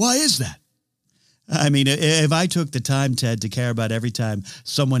 Why is that? I mean, if I took the time, Ted, to care about every time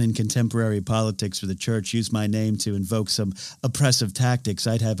someone in contemporary politics or the church used my name to invoke some oppressive tactics,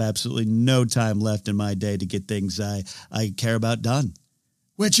 I'd have absolutely no time left in my day to get things I care about done.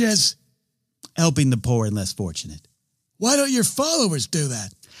 Which is? Helping the poor and less fortunate. Why don't your followers do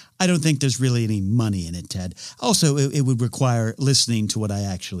that? I don't think there's really any money in it, Ted. Also, it would require listening to what I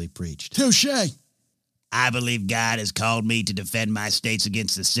actually preached. Touche. I believe God has called me to defend my states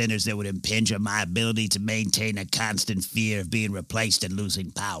against the sinners that would impinge on my ability to maintain a constant fear of being replaced and losing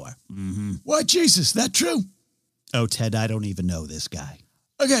power. Why, Jesus, that true? Oh, Ted, I don't even know this guy.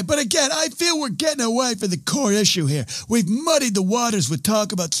 Okay, but again, I feel we're getting away from the core issue here. We've muddied the waters with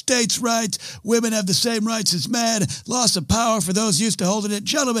talk about states' rights, women have the same rights as men, loss of power for those used to holding it.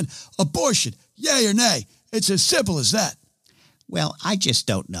 Gentlemen, abortion, yay or nay? It's as simple as that. Well, I just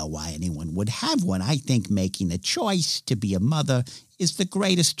don't know why anyone would have one. I think making a choice to be a mother is the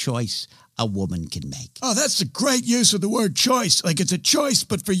greatest choice a woman can make. Oh, that's a great use of the word choice. Like it's a choice,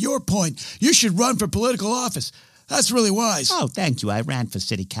 but for your point, you should run for political office. That's really wise. Oh, thank you. I ran for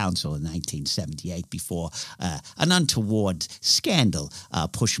city council in 1978 before an untoward scandal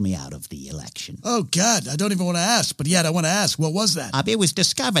pushed me out of the election. Oh, God, I don't even want to ask, but yet I want to ask, what was that? It was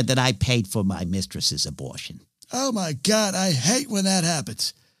discovered that I paid for my mistress's abortion. Oh, my God, I hate when that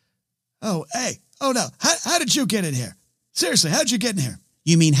happens. Oh, hey, oh, no, how did you get in here? Seriously, how'd you get in here?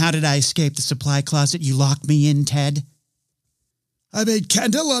 You mean, how did I escape the supply closet? You locked me in, Ted? I mean,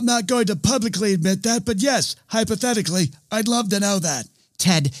 Kendall, I'm not going to publicly admit that, but yes, hypothetically, I'd love to know that.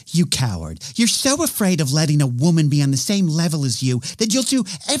 Ted, you coward. You're so afraid of letting a woman be on the same level as you that you'll do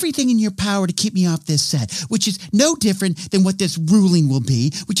everything in your power to keep me off this set, which is no different than what this ruling will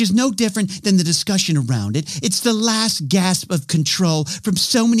be, which is no different than the discussion around it. It's the last gasp of control from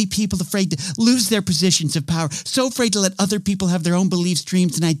so many people afraid to lose their positions of power, so afraid to let other people have their own beliefs,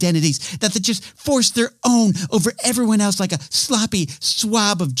 dreams, and identities that they just force their own over everyone else like a sloppy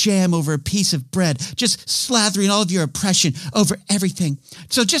swab of jam over a piece of bread, just slathering all of your oppression over everything.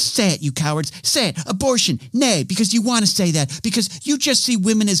 So just say it, you cowards. Say it. Abortion. Nay, because you want to say that. Because you just see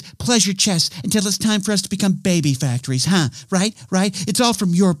women as pleasure chests until it's time for us to become baby factories, huh? Right? It's all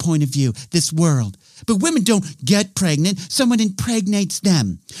from your point of view, this world. But women don't get pregnant. Someone impregnates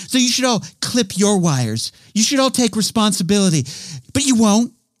them. So you should all clip your wires. You should all take responsibility. But you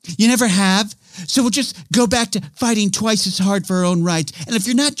won't. You never have. So we'll just go back to fighting twice as hard for our own rights. And if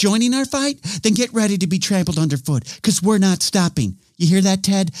you're not joining our fight, then get ready to be trampled underfoot, because we're not stopping. You hear that,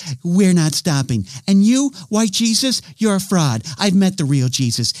 Ted? We're not stopping. And you, white Jesus, you're a fraud. I've met the real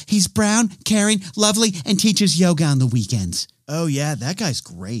Jesus. He's brown, caring, lovely, and teaches yoga on the weekends. Oh, yeah, that guy's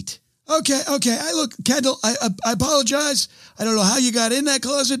great. Okay. Look, Kendall, I apologize. I don't know how you got in that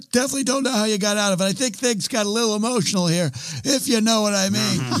closet. Definitely don't know how you got out of it. I think things got a little emotional here, if you know what I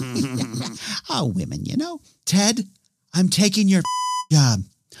mean. Oh, women, you know. Ted, I'm taking your job.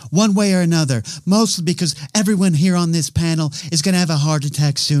 One way or another, mostly because everyone here on this panel is going to have a heart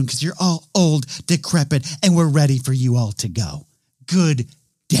attack soon because you're all old, decrepit, and we're ready for you all to go. Good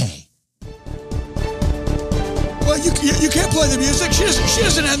day. Well, you can't play the music. She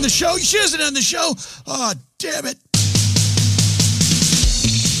doesn't end the show. She doesn't end the show. Oh, damn it.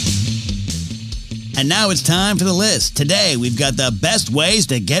 And now it's time for the list. Today, we've got the best ways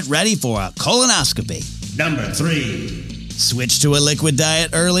to get ready for a colonoscopy. Number 3. Switch to a liquid diet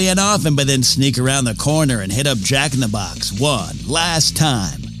early and often, but then sneak around the corner and hit up Jack in the Box one last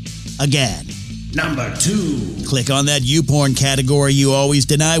time. Again. Number 2. Click on that YouPorn category you always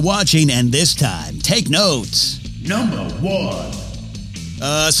deny watching, and this time, take notes. Number 1.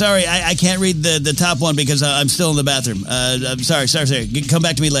 Sorry, I can't read the top one because I'm still in the bathroom. I'm sorry. Come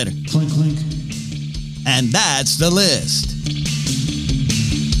back to me later. Clink, clink. And that's the list.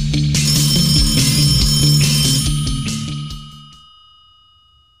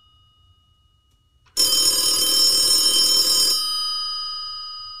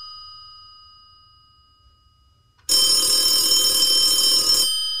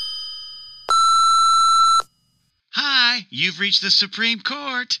 Hi, you've reached the Supreme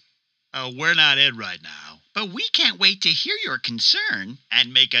Court. We're not in right now, but we can't wait to hear your concern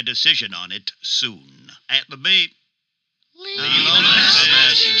and make a decision on it soon. At the beep, leave a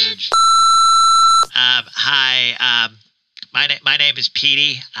message. Hi, my name is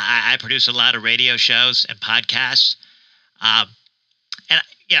Petey. I produce a lot of radio shows and podcasts. And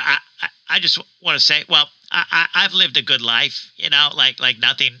I just want to say, well, I've lived a good life, like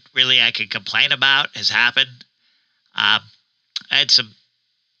nothing really I can complain about has happened. I had some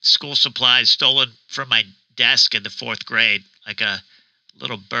school supplies stolen from my desk in the 4th grade, like a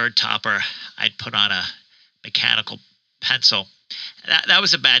little bird topper I'd put on a mechanical pencil. That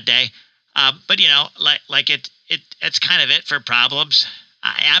was a bad day. But it's kind of it for problems.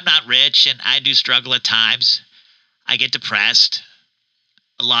 I'm not rich, and I do struggle at times. I get depressed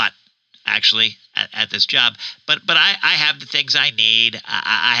a lot, actually. at this job. But I have the things I need.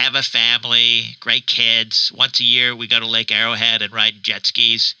 I have a family, great kids. Once a year, we go to Lake Arrowhead and ride jet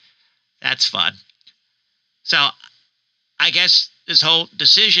skis. That's fun. So I guess this whole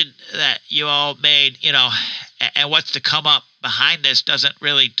decision that you all made, and what's to come up behind this doesn't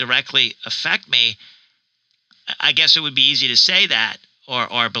really directly affect me. I guess it would be easy to say that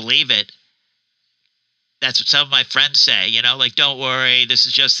or believe it. That's what some of my friends say, like, don't worry, this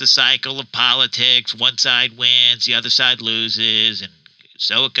is just the cycle of politics. One side wins, the other side loses, and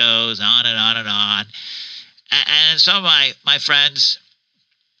so it goes on and on and on. And some of my friends,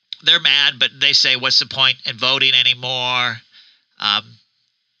 they're mad, but they say, what's the point in voting anymore?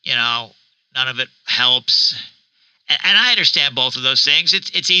 None of it helps. And I understand both of those things.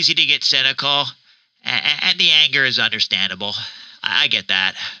 It's easy to get cynical, and the anger is understandable. I get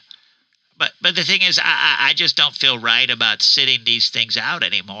that. But the thing is, I just don't feel right about sitting these things out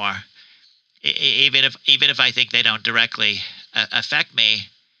anymore. Even if I think they don't directly affect me,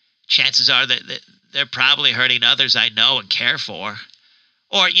 chances are that they're probably hurting others I know and care for.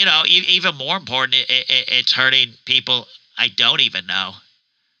 Or, even more important, it's hurting people I don't even know.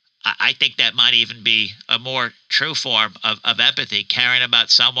 I think that might even be a more true form of empathy, caring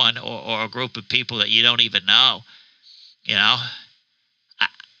about someone or a group of people that you don't even know.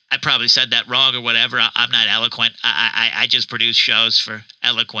 I probably said that wrong or whatever. I'm not eloquent. I just produce shows for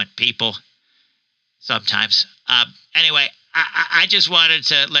eloquent people sometimes. Anyway, I just wanted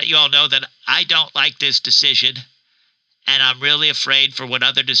to let you all know that I don't like this decision, and I'm really afraid for what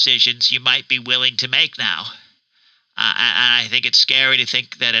other decisions you might be willing to make now. And I think it's scary to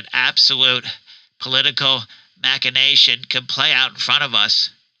think that an absolute political machination can play out in front of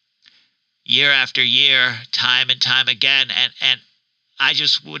us year after year, time and time again, and I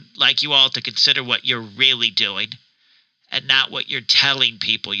just would like you all to consider what you're really doing and not what you're telling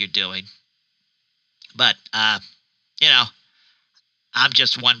people you're doing. But, I'm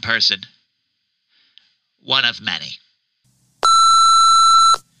just one person. One of many.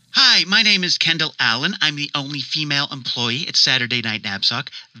 Hi, my name is Kendall Allen. I'm the only female employee at Saturday Night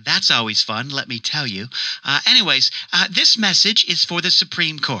Knapsack. That's always fun, let me tell you. Anyways, this message is for the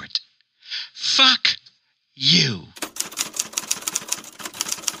Supreme Court. Fuck you.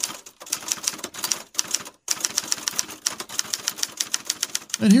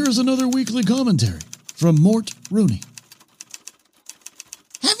 And here is another weekly commentary from Mort Rooney.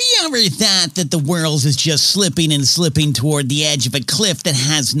 Have you ever thought that the world is just slipping and slipping toward the edge of a cliff that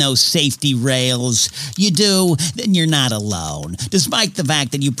has no safety rails? You do? Then you're not alone, despite the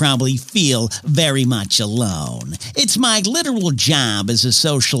fact that you probably feel very much alone. It's my literal job as a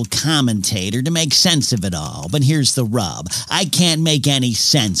social commentator to make sense of it all, but here's the rub. I can't make any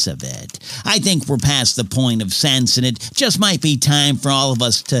sense of it. I think we're past the point of sense, and it just might be time for all of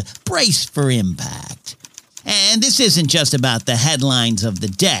us to brace for impact. And this isn't just about the headlines of the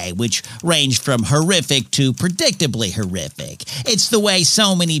day, which range from horrific to predictably horrific. It's the way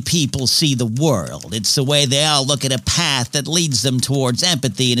so many people see the world. It's the way they all look at a path that leads them towards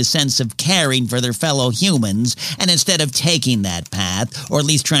empathy and a sense of caring for their fellow humans, and instead of taking that path, or at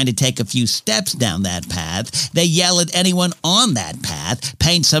least trying to take a few steps down that path, they yell at anyone on that path,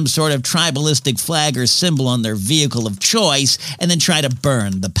 paint some sort of tribalistic flag or symbol on their vehicle of choice, and then try to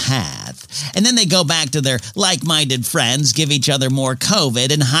burn the path. And then they go back to their like-minded friends, give each other more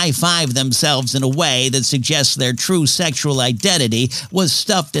COVID, and high-five themselves in a way that suggests their true sexual identity was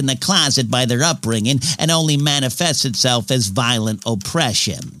stuffed in the closet by their upbringing and only manifests itself as violent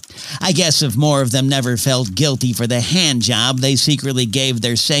oppression. I guess if more of them never felt guilty for the hand job they secretly gave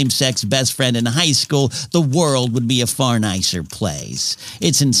their same-sex best friend in high school, the world would be a far nicer place.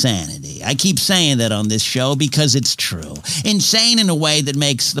 It's insanity. I keep saying that on this show because it's true. Insane in a way that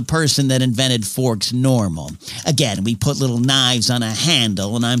makes the person that invented forks normal. Again, we put little knives on a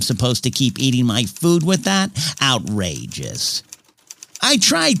handle and I'm supposed to keep eating my food with that? Outrageous. I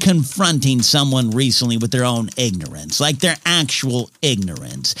tried confronting someone recently with their own ignorance, like their actual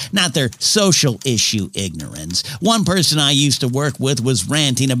ignorance, not their social issue ignorance. One person I used to work with was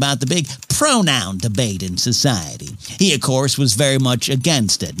ranting about the big pronoun debate in society. He, of course, was very much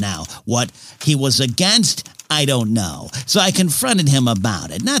against it. Now, what he was against, I don't know. So I confronted him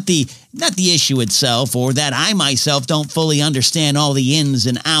about it. Not the issue itself, or that I myself don't fully understand all the ins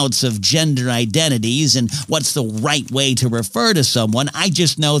and outs of gender identities and what's the right way to refer to someone. I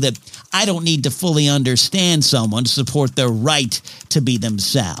just know that I don't need to fully understand someone to support their right to be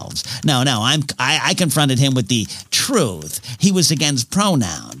themselves. No, I confronted him with the truth. He was against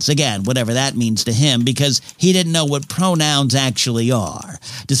pronouns. Again, whatever that means to him, because he didn't know what pronouns actually are,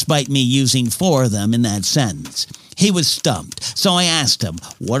 despite me using 4 of them in that sentence. He was stumped, so I asked him,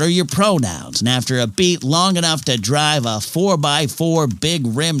 "What are your pronouns?" And after a beat long enough to drive a 4x4 big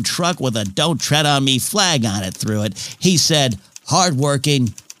rim truck with a "Don't Tread on Me" flag on it through it, he said,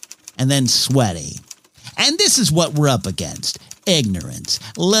 "Hardworking," and then "sweaty." And this is what we're up against. Ignorance.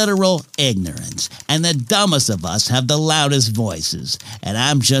 Literal ignorance. And the dumbest of us have the loudest voices. And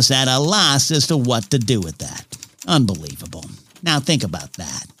I'm just at a loss as to what to do with that. Unbelievable. Now think about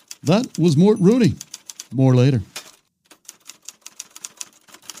that. That was Mort Rooney. More later.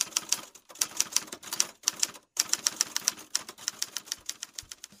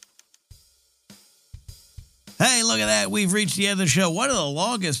 Hey, look at that. We've reached the end of the show. One of the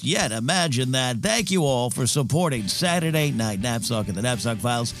longest yet. Imagine that. Thank you all for supporting Saturday Night Knapsack and the Knapsack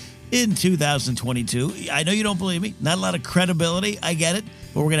Files in 2022. I know you don't believe me. Not a lot of credibility. I get it.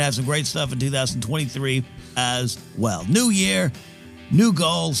 But we're going to have some great stuff in 2023 as well. New year, new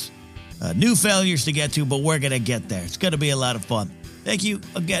goals, new failures to get to, but we're going to get there. It's going to be a lot of fun. Thank you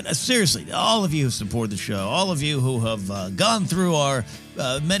again, seriously, all of you who support the show, all of you who have gone through our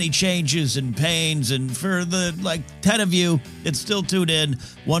many changes and pains, and for the 10 of you that still tuned in,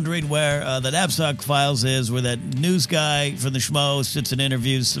 wondering where the Knapsack Files is, where that news guy from the Schmo sits and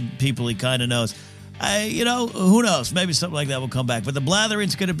interviews some people he kind of knows. Who knows? Maybe something like that will come back. But the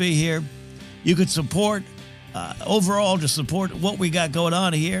Blathering's going to be here. You could support, overall, just support what we got going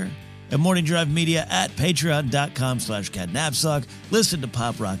on here at Morning Drive Media at patreon.com/CatNapsuck. Listen to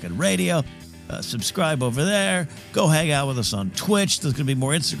Pop Rockin' Radio. Subscribe over there. Go hang out with us on Twitch. There's going to be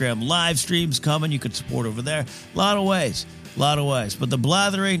more Instagram live streams coming. You could support over there. A lot of ways. But the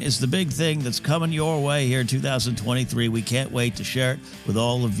Blathering is the big thing that's coming your way here in 2023. We can't wait to share it with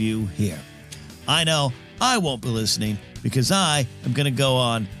all of you here. I know I won't be listening because I am going to go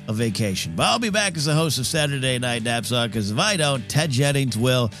on a vacation. But I'll be back as the host of Saturday Night Knapsack, because if I don't, Ted Jennings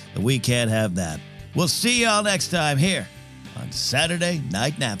will, and we can't have that. We'll see y'all next time here on Saturday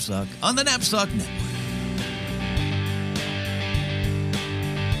Night Knapsack on the Knapsack Network.